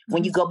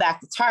 When you go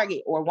back to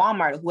Target or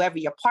Walmart or whoever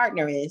your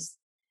partner is,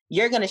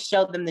 you're going to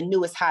show them the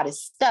newest,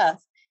 hottest stuff,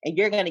 and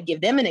you're going to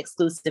give them an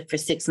exclusive for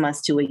 6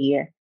 months to a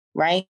year,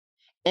 right?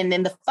 And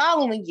then the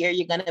following year,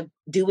 you're going to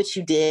do what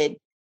you did,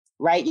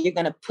 right? You're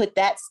going to put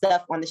that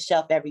stuff on the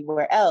shelf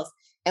everywhere else.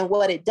 And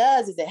what it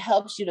does is it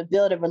helps you to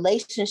build a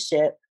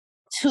relationship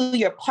to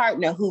your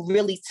partner who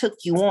really took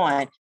you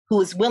on,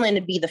 who is willing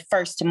to be the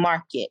first to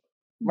market,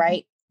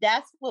 right?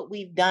 That's what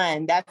we've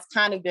done. That's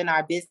kind of been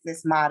our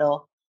business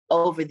model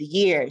over the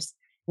years.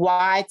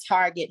 Why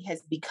Target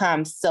has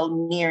become so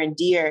near and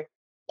dear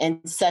and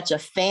such a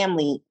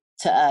family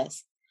to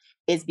us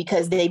is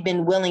because they've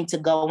been willing to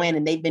go in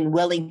and they've been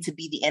willing to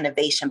be the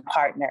innovation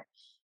partner.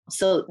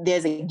 So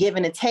there's a give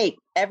and a take.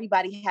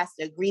 Everybody has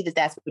to agree that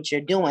that's what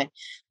you're doing,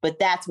 but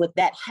that's what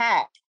that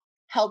hack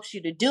helps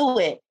you to do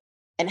it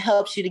and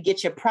helps you to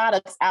get your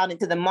products out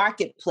into the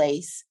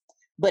marketplace.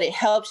 But it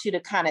helps you to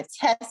kind of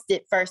test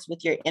it first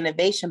with your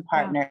innovation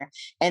partner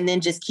and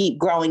then just keep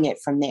growing it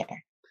from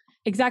there.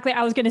 Exactly.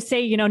 I was going to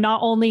say,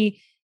 not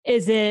only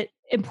is it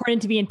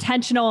important to be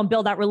intentional and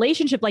build that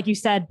relationship, like you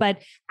said,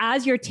 but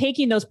as you're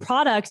taking those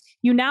products,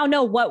 you now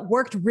know what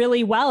worked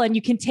really well. And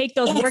you can take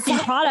those working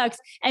products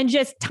and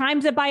just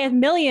times it by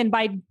 1,000,000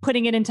 by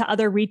putting it into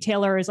other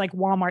retailers like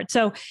Walmart.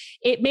 So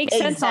it makes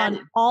sense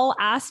on all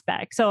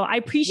aspects. So I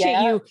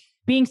appreciate you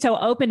being so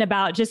open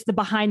about just the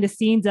behind the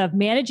scenes of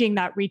managing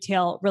that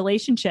retail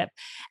relationship.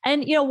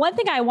 And, one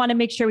thing I want to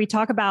make sure we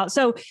talk about,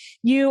 so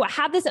you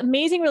have this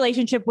amazing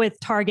relationship with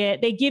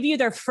Target. They give you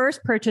their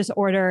first purchase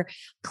order.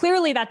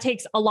 Clearly that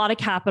takes a lot of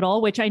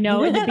capital, which I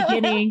know in the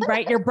beginning,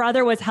 right? Your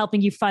brother was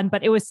helping you fund,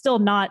 but it was still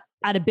not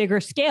at a bigger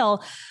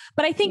scale.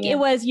 But I think it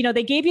was,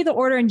 they gave you the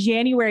order in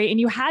January and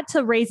you had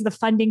to raise the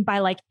funding by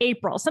like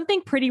April,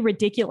 something pretty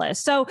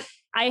ridiculous. So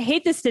I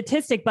hate this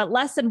statistic, but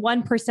less than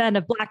 1%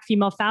 of Black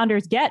female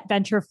founders get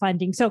venture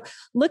funding. So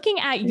looking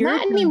at your—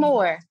 Not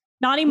anymore.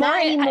 Not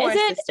anymore,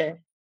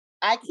 sister.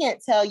 I can't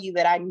tell you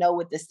that I know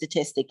what the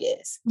statistic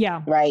is.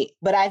 Yeah. Right.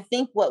 But I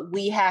think what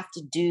we have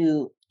to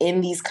do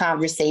in these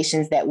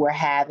conversations that we're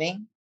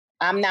having,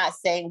 I'm not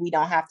saying we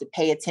don't have to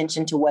pay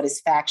attention to what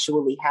is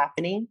factually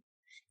happening.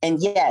 And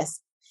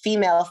yes,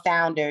 female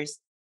founders,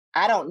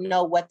 I don't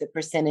know what the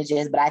percentage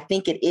is, but I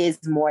think it is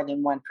more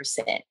than 1%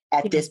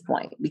 at this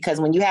point. Because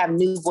when you have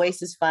New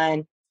Voices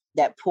Fund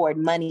that poured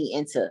money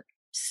into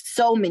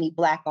so many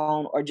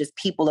Black-owned or just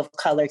people of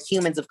color,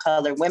 humans of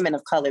color, women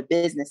of color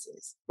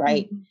businesses,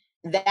 right?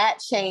 That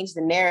changed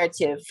the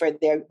narrative for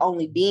there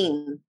only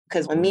being,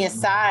 because when me and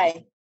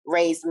Sai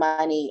raised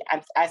money,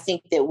 I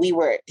think that we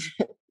were,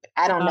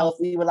 I don't know if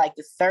we were like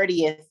the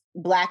 30th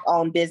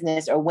Black-owned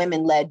business or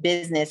women-led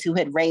business who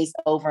had raised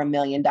over $1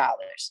 million,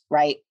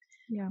 right?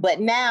 Yeah. But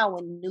now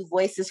when New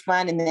Voices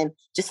Fund, and then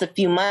just a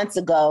few months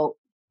ago,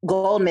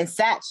 Goldman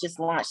Sachs just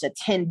launched a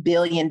 $10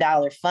 billion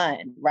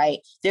fund, right?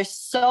 There's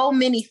so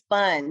many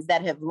funds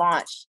that have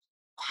launched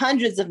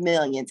hundreds of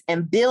millions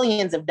and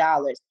billions of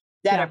dollars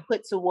that are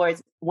put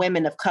towards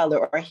women of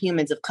color or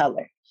humans of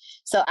color.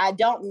 So I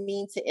don't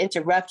mean to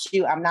interrupt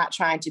you. I'm not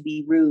trying to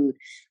be rude,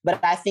 but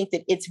I think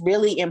that it's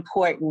really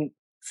important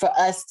for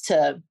us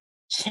to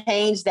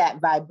change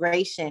that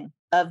vibration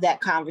of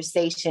that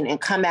conversation and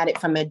come at it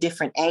from a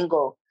different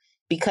angle,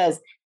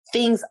 because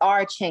things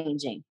are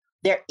changing.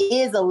 There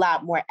is a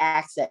lot more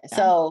access.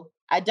 So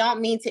I don't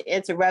mean to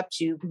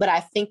interrupt you, but I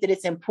think that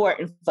it's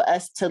important for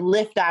us to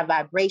lift our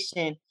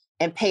vibration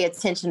and pay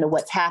attention to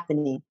what's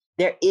happening.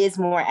 There is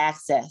more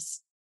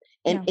access,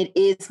 and it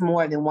is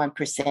more than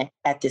 1%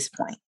 at this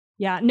point.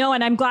 Yeah, no,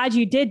 and I'm glad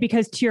you did,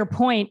 because to your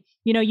point,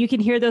 you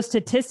can hear those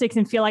statistics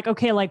and feel like,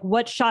 okay, like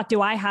what shot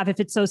do I have if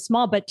it's so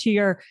small? But to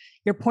your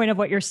point of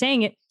what you're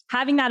saying,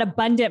 having that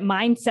abundant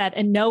mindset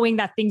and knowing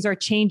that things are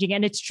changing,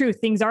 and it's true,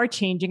 things are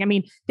changing. I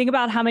mean, think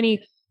about how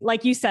many,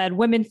 like you said,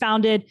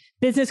 women-founded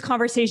business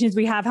conversations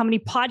we have, how many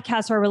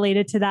podcasts are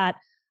related to that.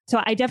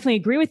 So I definitely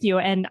agree with you.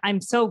 And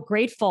I'm so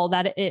grateful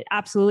that it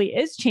absolutely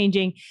is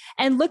changing.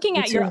 And looking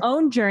at your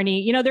own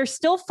journey, there's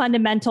still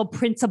fundamental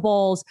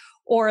principles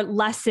or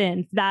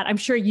lessons that I'm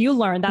sure you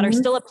learned that are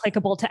still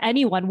applicable to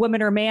anyone,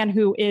 woman or man,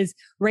 who is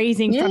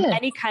raising from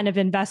any kind of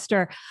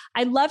investor.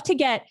 I'd love to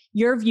get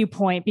your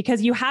viewpoint,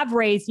 because you have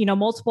raised,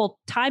 multiple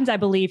times, I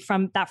believe,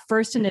 from that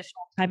first initial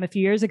time a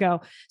few years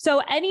ago.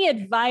 So any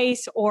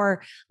advice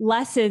or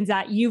lessons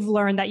that you've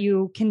learned that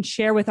you can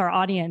share with our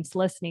audience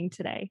listening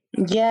today?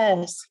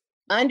 Yes.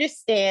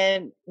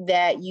 Understand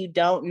that you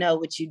don't know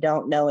what you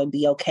don't know and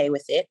be okay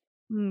with it.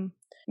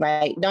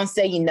 Right? Don't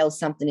say you know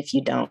something if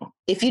you don't.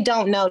 If you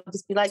don't know,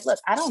 just be like, look,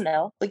 I don't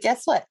know. But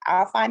guess what?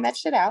 I'll find that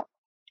shit out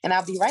and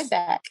I'll be right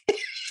back.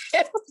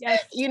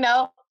 Yes.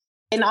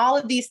 And all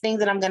of these things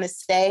that I'm going to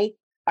say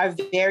are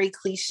very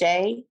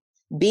cliche.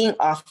 Being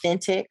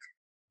authentic,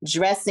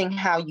 dressing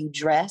how you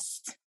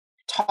dress,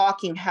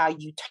 talking how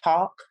you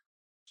talk,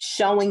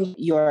 showing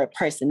your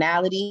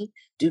personality.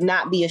 Do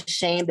not be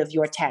ashamed of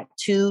your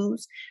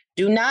tattoos.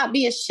 Do not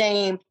be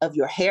ashamed of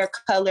your hair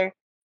color.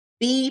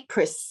 Be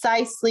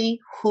precisely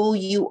who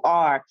you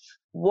are.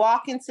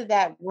 Walk into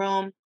that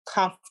room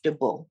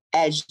comfortable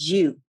as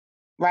you,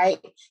 right?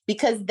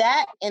 Because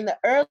that in the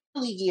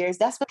early years,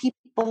 that's what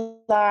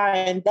people are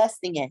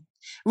investing in,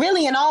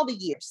 really in all the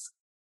years,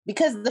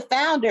 because the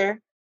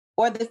founder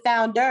or the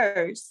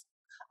founders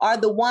are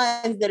the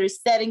ones that are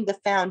setting the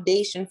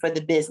foundation for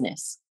the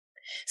business.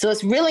 So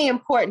it's really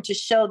important to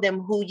show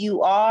them who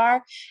you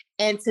are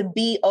and to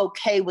be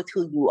okay with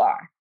who you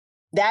are.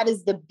 That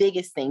is the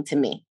biggest thing to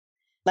me.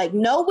 Like,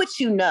 know what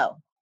you know.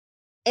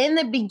 In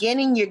the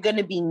beginning, you're going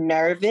to be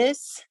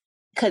nervous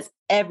because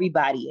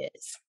everybody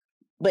is.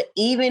 But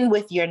even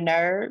with your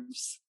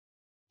nerves,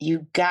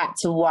 you got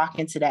to walk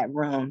into that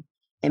room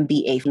and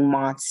be a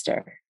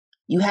monster.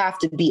 You have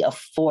to be a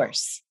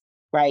force,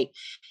 right?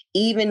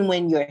 Even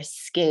when you're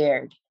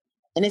scared.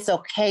 And it's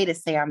okay to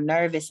say, I'm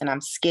nervous and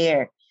I'm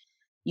scared.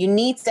 You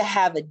need to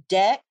have a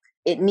deck.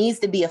 It needs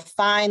to be a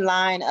fine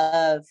line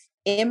of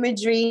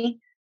imagery,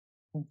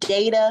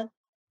 data,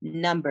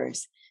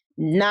 numbers,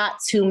 not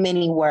too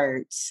many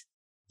words.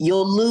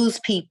 You'll lose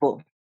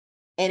people,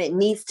 and it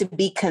needs to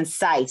be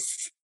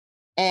concise.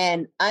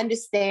 And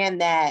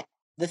understand that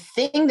the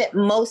thing that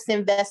most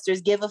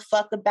investors give a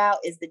fuck about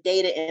is the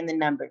data and the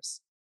numbers.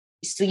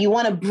 So you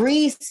want to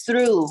breeze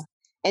through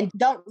and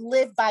don't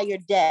live by your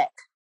deck.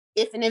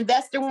 If an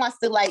investor wants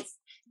to, like,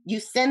 you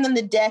send them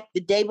the deck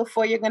the day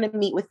before you're going to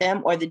meet with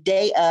them or the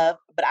day of,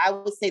 but I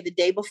would say the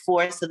day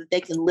before so that they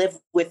can live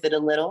with it a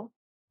little,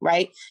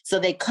 right? So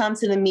they come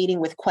to the meeting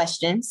with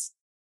questions.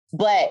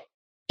 But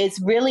it's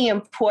really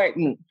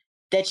important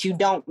that you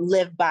don't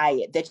live by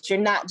it, that you're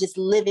not just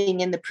living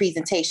in the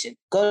presentation.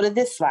 Go to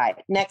this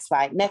slide, next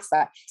slide, next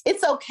slide.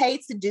 It's okay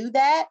to do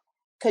that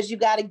because you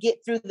got to get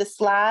through the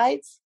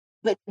slides,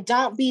 but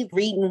don't be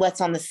reading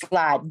what's on the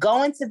slide.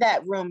 Go into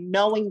that room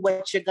knowing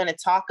what you're going to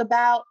talk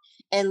about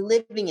and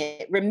living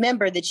it.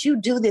 Remember that you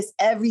do this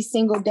every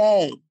single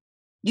day.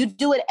 You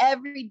do it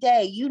every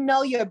day. You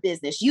know your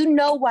business. You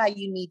know why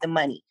you need the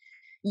money.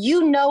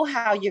 You know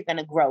how you're going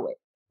to grow it,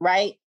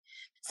 right?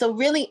 So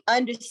really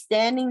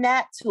understanding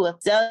that to a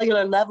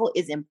cellular level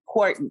is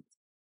important.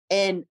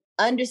 And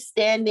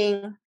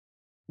understanding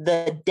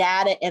the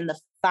data and the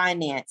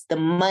finance, the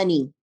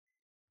money,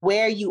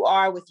 where you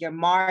are with your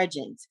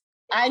margins.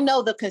 I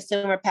know the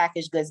consumer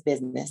packaged goods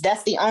business.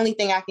 That's the only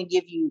thing I can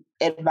give you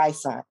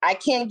advice on. I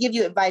can't give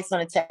you advice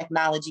on a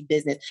technology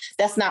business.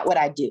 That's not what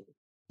I do.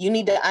 You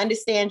need to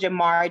understand your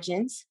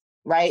margins,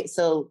 right?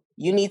 So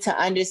you need to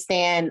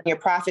understand your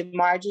profit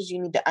margins.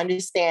 You need to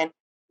understand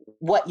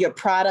what your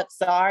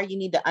products are. You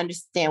need to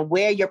understand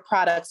where your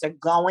products are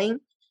going.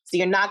 So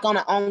you're not going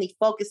to only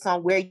focus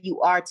on where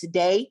you are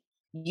today.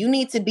 You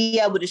need to be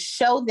able to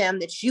show them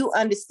that you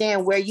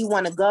understand where you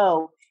want to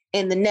go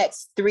in the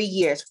next 3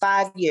 years,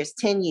 5 years,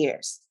 10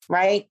 years,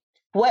 right?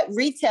 What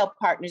retail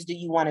partners do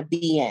you want to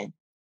be in?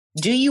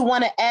 Do you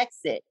want to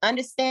exit?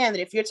 Understand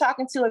that if you're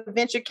talking to a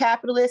venture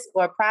capitalist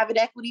or a private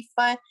equity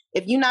fund,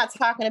 if you're not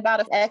talking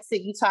about an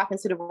exit, you're talking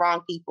to the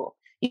wrong people.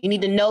 You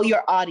need to know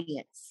your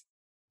audience.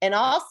 And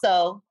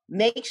also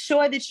make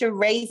sure that you're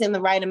raising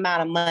the right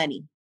amount of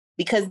money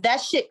because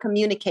that shit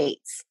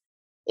communicates.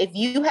 If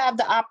you have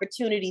the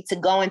opportunity to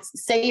go and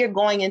say you're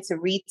going into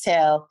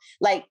retail,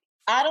 like,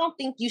 I don't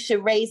think you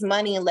should raise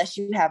money unless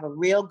you have a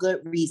real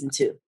good reason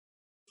to,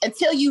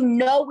 until you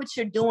know what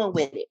you're doing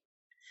with it,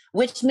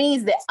 which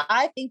means that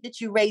I think that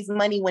you raise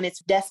money when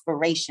it's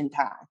desperation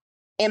time,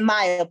 in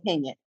my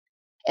opinion.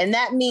 And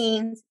that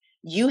means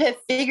you have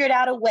figured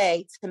out a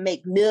way to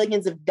make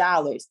millions of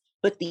dollars,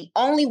 but the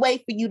only way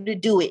for you to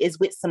do it is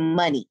with some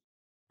money.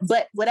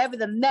 But whatever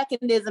the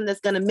mechanism that's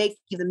going to make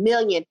you the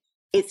million,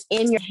 it's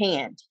in your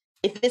hand.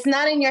 If it's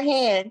not in your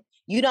hand,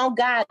 you don't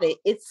got it.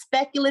 It's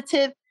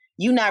speculative.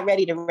 You're not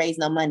ready to raise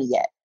no money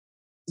yet.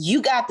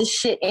 You got the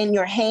shit in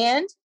your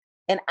hand,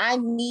 and I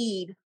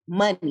need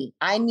money.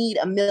 I need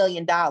 $1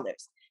 million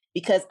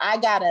because I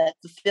got to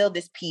fulfill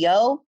this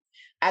PO.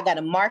 I got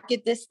to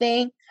market this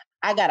thing.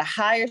 I got to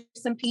hire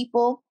some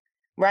people,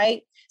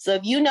 right? So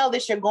if you know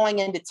that you're going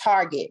into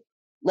Target,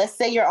 let's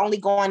say you're only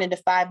going into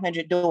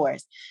 500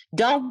 doors.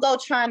 Don't go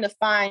trying to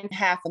find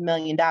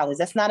 $500,000.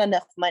 That's not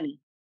enough money.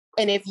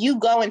 And if you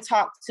go and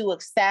talk to a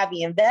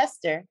savvy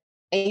investor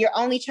and you're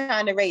only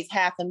trying to raise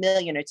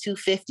 $500,000 or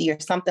 250 or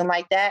something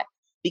like that,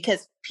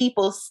 because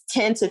people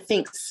tend to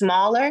think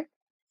smaller,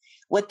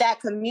 what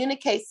that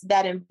communicates to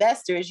that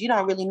investor is you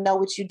don't really know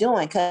what you're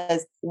doing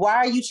because why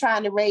are you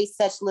trying to raise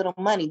such little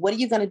money? What are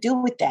you going to do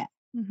with that?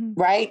 Mm-hmm.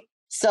 Right?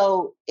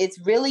 So it's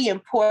really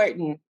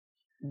important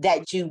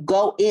that you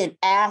go in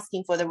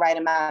asking for the right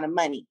amount of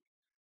money.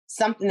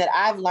 Something that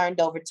I've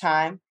learned over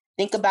time,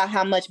 think about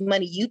how much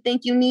money you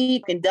think you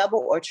need and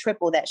double or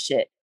triple that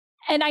shit.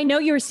 And I know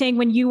you were saying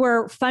when you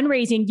were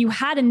fundraising, you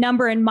had a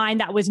number in mind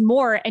that was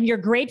more, and you're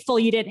grateful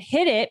you didn't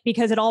hit it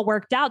because it all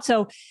worked out.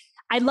 So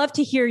I'd love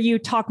to hear you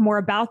talk more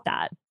about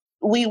that.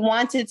 We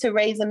wanted to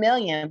raise $1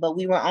 million, but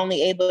we were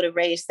only able to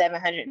raise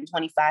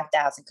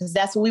 $725,000 because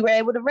that's what we were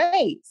able to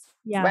raise.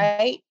 Yeah.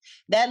 Right.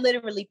 That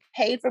literally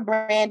paid for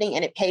branding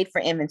and it paid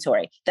for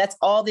inventory. That's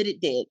all that it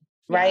did.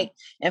 Right.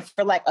 Yeah. And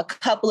for like a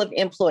couple of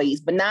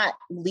employees, but not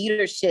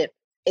leadership,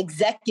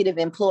 executive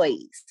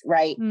employees.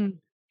 Right. Mm.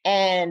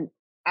 And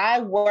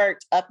I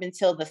worked up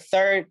until like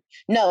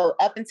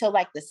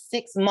the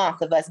 6th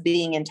month of us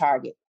being in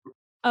Target.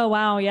 Oh,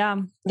 wow. Yeah.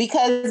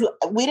 Because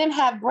we didn't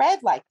have bread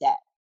like that.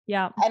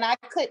 Yeah. And I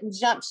couldn't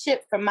jump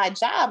ship from my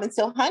job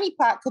until Honey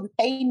Pot could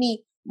pay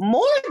me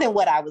more than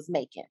what I was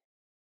making.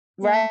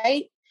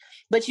 Right.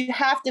 But you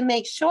have to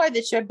make sure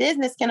that your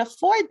business can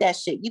afford that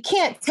shit. You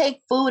can't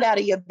take food out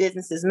of your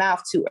business's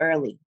mouth too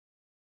early.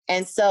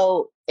 And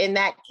so in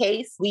that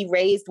case, we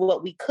raised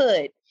what we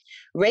could.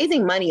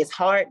 Raising money is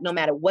hard, no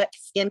matter what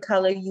skin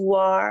color you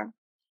are,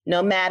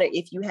 no matter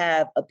if you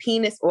have a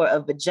penis or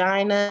a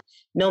vagina,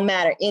 no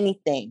matter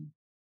anything.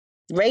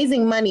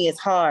 Raising money is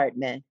hard,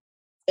 man.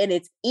 And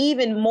it's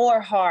even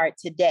more hard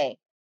today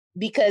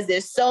because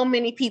there's so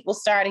many people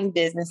starting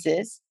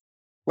businesses.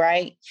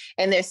 Right.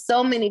 And there's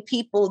so many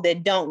people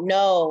that don't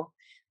know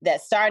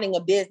that starting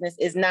a business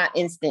is not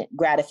instant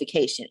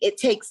gratification. It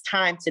takes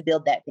time to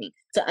build that thing,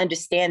 to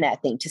understand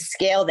that thing, to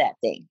scale that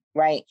thing.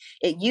 Right.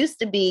 It used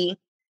to be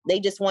they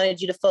just wanted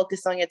you to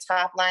focus on your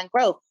top line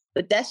growth,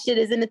 but that shit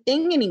isn't a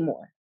thing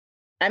anymore.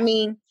 I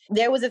mean,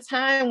 there was a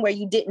time where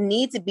you didn't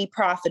need to be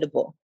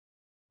profitable.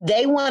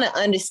 They want to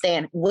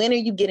understand, when are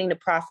you getting to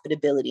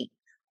profitability?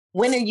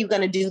 When are you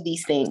going to do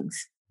these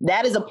things?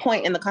 That is a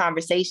point in the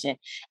conversation.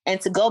 And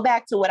to go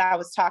back to what I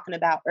was talking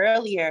about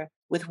earlier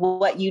with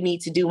what you need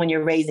to do when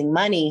you're raising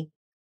money,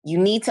 you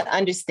need to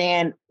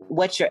understand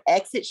what your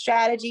exit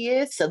strategy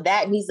is. So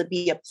that needs to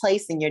be a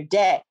place in your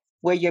deck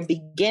where you're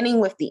beginning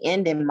with the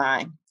end in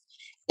mind.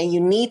 And you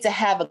need to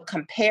have a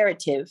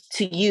comparative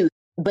to you,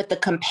 but the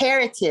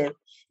comparative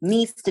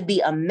needs to be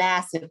a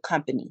massive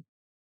company.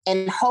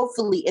 And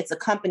hopefully it's a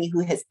company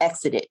who has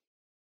exited,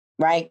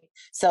 right?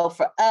 So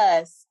for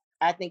us,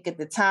 I think at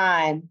the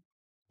time,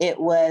 it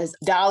was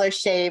Dollar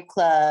Shave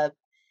Club.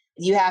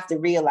 You have to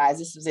realize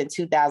this was in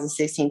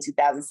 2016,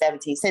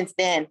 2017. Since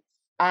then,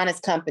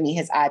 Honest Company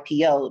has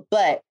IPO'd,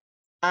 but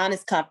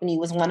Honest Company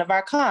was one of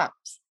our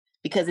comps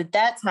because at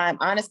that time,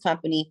 Honest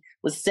Company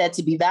was said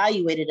to be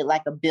valuated at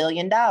like $1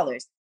 billion.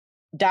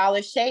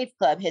 Dollar Shave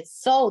Club had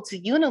sold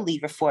to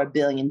Unilever for $1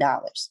 billion,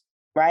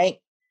 right?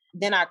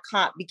 Then our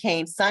comp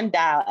became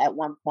Sundial at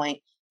one point.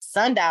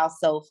 Sundial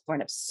sold for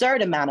an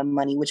absurd amount of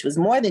money, which was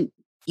more than,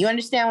 you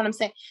understand what I'm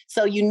saying?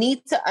 So you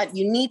need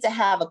to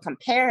have a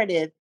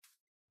comparative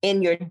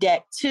in your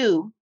deck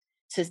too,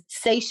 to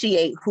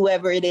satiate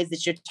whoever it is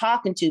that you're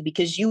talking to,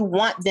 because you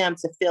want them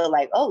to feel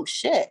like, oh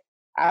shit,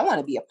 I want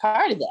to be a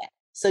part of that.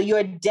 So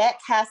your deck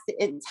has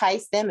to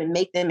entice them and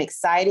make them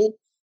excited.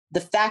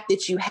 The fact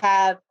that you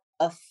have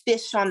a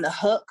fish on the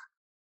hook,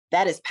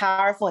 that is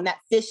powerful. And that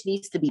fish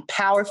needs to be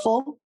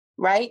powerful,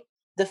 right?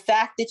 The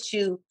fact that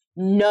you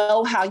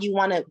know how you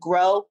want to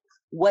grow,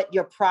 what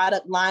your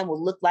product line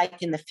will look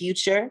like in the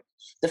future.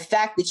 The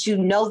fact that you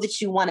know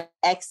that you want to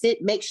exit,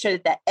 make sure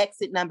that that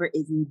exit number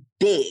is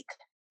big.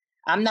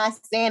 I'm not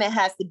saying it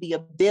has to be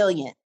 $1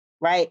 billion,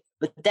 right?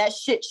 But that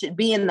shit should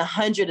be in the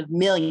hundred of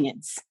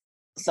millions.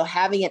 So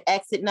having an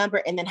exit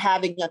number and then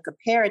having a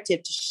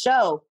comparative to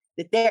show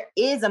that there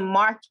is a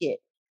market.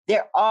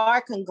 There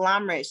are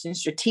conglomerates and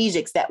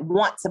strategics that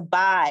want to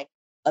buy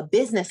a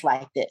business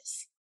like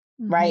this,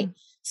 right?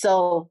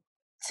 So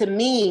to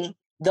me,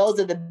 those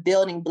are the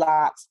building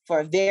blocks for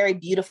a very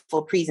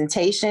beautiful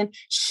presentation,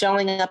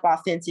 showing up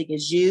authentic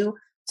as you,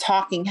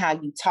 talking how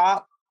you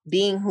talk,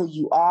 being who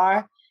you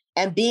are,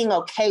 and being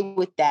okay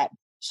with that.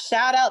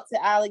 Shout out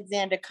to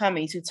Alexander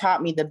Cummings, who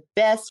taught me the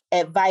best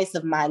advice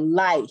of my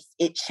life.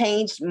 It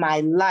changed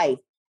my life.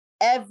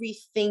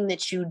 Everything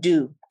that you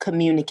do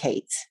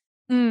communicates.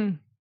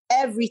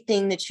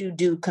 Everything that you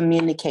do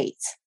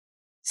communicates.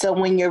 So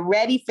when you're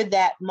ready for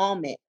that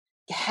moment,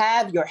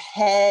 have your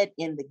head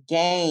in the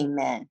game,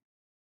 man.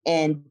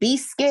 And be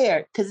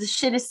scared, because this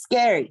shit is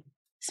scary,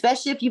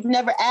 especially if you've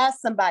never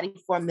asked somebody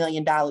for $1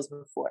 million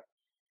before,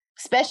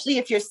 especially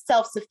if you're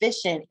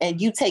self-sufficient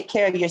and you take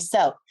care of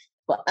yourself.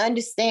 But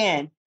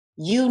understand,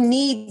 you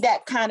need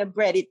that kind of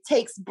bread. It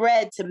takes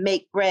bread to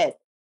make bread.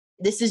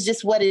 This is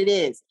just what it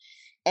is.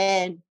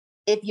 And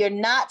if you're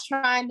not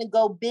trying to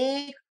go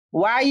big,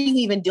 why are you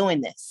even doing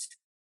this?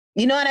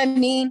 You know what I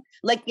mean?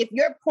 Like, if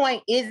your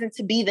point isn't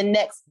to be the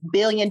next $1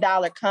 billion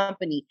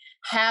company,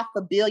 $500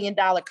 million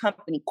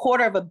company,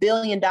 $250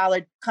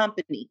 million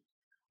company,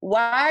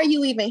 why are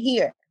you even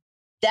here?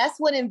 That's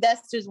what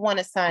investors want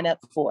to sign up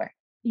for.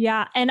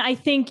 Yeah. And I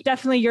think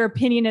definitely your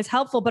opinion is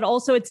helpful, but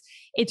also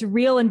it's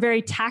real and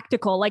very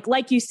tactical.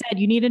 Like you said,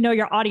 you need to know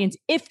your audience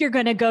if you're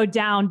going to go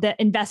down the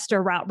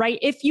investor route, right?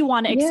 If you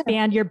want to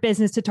expand your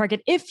business to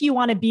target, if you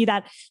want to be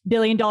that $1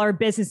 billion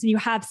business and you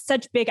have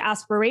such big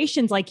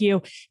aspirations like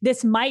you,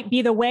 this might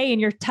be the way.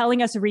 And you're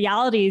telling us the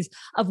realities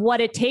of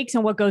what it takes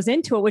and what goes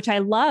into it, which I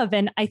love.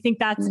 And I think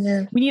that's,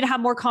 we need to have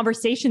more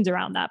conversations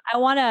around that. I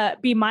want to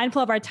be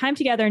mindful of our time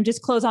together and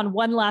just close on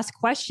one last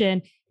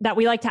question that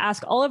we like to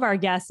ask all of our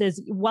guests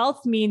is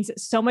wealth means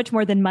so much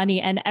more than money,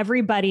 and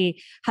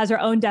everybody has their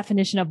own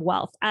definition of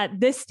wealth.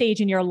 At this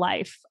stage in your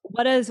life,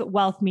 what does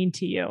wealth mean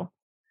to you?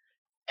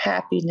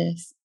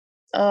 Happiness.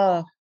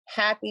 Oh,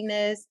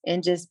 happiness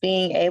and just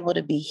being able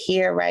to be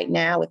here right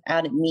now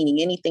without it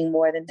meaning anything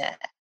more than that.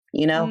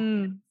 You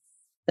know,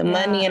 the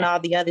money and all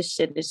the other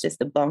shit is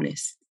just a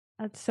bonus.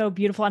 That's so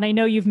beautiful. And I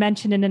know you've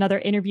mentioned in another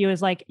interview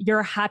is like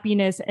your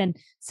happiness and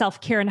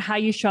self-care and how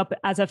you show up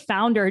as a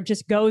founder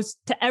just goes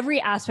to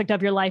every aspect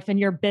of your life and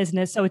your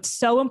business. So it's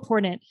so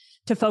important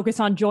to focus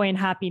on joy and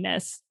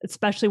happiness,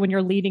 especially when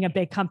you're leading a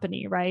big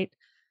company, right?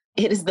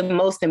 It is the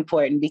most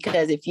important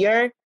because if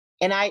you're,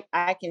 and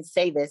I can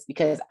say this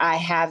because I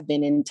have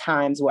been in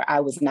times where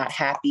I was not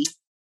happy,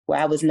 where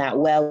I was not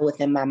well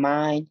within my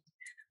mind,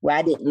 where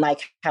I didn't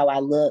like how I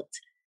looked.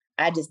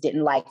 I just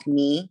didn't like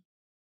me.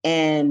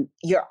 And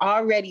you're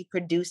already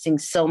producing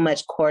so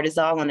much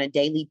cortisol on a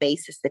daily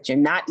basis that you're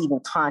not even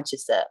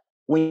conscious of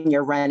when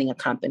you're running a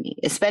company,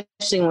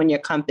 especially when your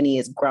company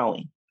is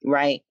growing,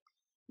 right?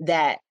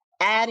 That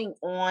adding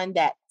on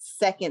that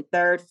second,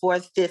 third,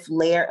 fourth, fifth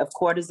layer of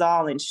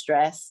cortisol and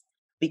stress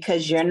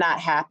because you're not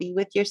happy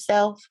with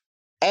yourself.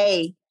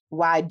 A,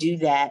 why do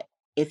that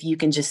if you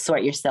can just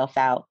sort yourself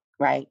out,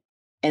 right?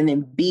 And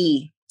then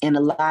B, in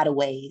a lot of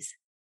ways,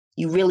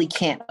 you really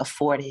can't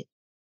afford it.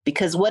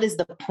 Because what is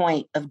the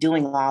point of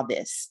doing all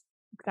this?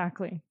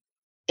 Exactly.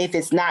 If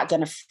it's not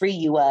going to free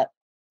you up.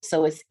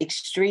 So it's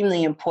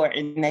extremely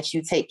important that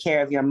you take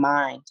care of your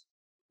mind,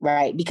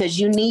 right? Because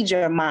you need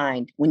your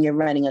mind when you're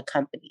running a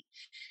company.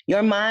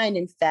 Your mind,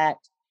 in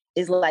fact,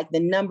 is like the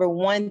number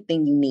one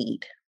thing you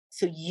need.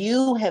 So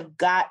you have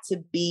got to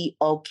be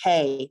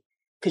okay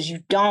because you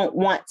don't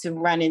want to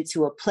run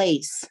into a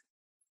place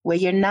where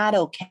you're not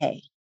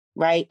okay,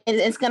 right? And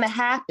it's going to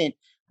happen,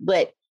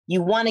 but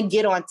you want to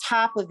get on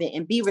top of it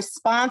and be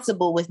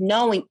responsible with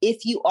knowing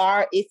if you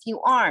are, if you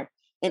aren't.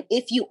 And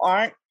if you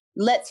aren't,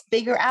 let's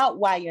figure out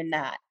why you're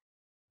not,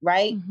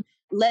 right? Mm-hmm.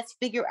 Let's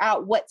figure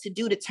out what to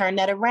do to turn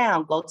that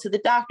around. Go to the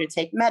doctor,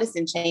 take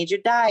medicine, change your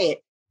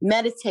diet,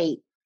 meditate,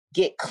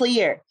 get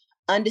clear,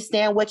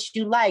 understand what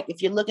you like.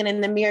 If you're looking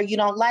in the mirror, you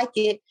don't like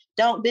it.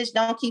 Don't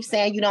keep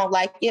saying you don't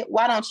like it.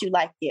 Why don't you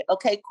like it?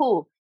 Okay,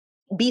 cool.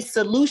 Be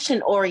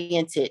solution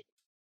oriented.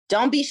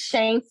 Don't be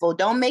shameful.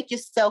 Don't make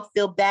yourself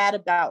feel bad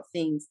about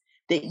things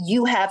that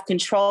you have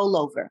control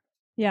over.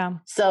 Yeah.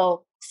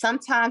 So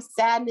sometimes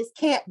sadness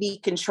can't be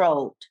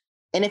controlled.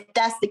 And if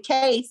that's the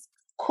case,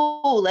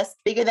 cool, let's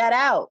figure that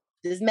out.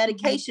 Does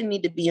medication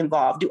need to be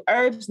involved? Do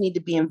herbs need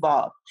to be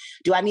involved?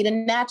 Do I need a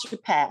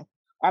naturopath?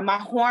 Are my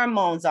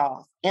hormones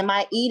off? Am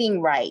I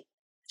eating right?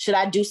 Should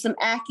I do some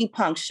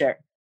acupuncture?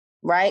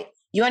 Right?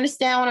 You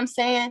understand what I'm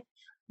saying?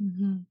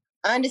 Mm-hmm.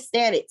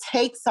 Understand it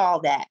takes all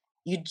that.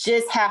 You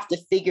just have to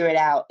figure it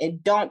out,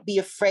 and don't be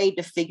afraid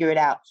to figure it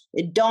out.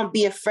 And don't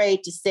be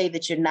afraid to say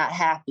that you're not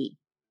happy.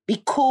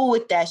 Be cool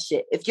with that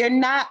shit. If you're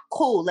not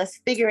cool,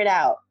 let's figure it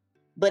out.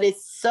 But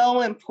it's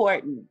so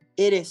important.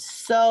 It is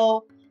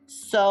so,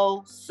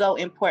 so, so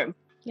important.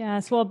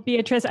 Yes. Well,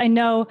 Beatrice, I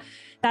know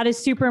that is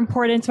super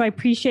important. So I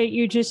appreciate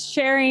you just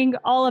sharing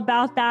all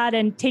about that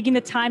and taking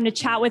the time to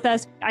chat with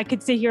us. I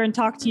could sit here and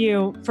talk to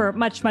you for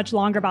much, much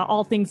longer about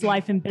all things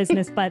life and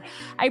business, but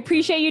I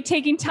appreciate you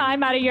taking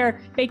time out of your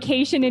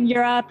vacation in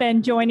Europe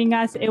and joining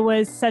us. It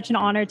was such an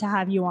honor to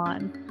have you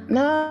on.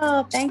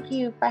 No, thank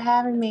you for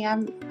having me.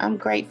 I'm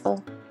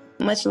grateful.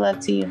 Much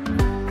love to you.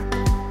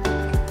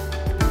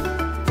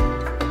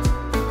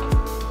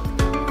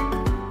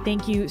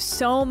 Thank you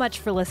so much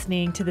for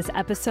listening to this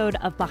episode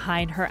of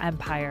Behind Her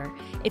Empire.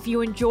 If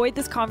you enjoyed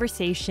this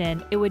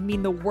conversation, it would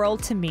mean the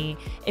world to me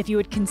if you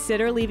would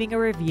consider leaving a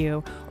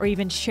review or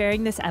even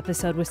sharing this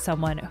episode with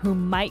someone who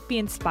might be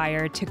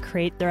inspired to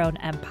create their own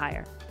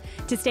empire.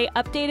 To stay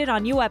updated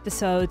on new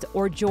episodes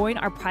or join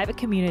our private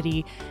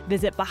community,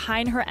 visit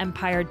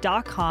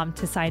BehindHerEmpire.com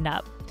to sign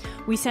up.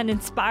 We send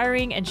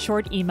inspiring and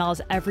short emails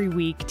every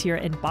week to your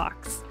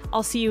inbox.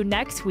 I'll see you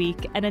next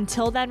week, and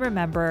until then,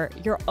 remember,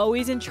 you're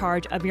always in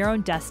charge of your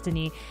own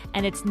destiny,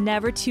 and it's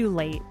never too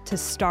late to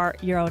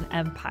start your own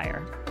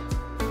empire.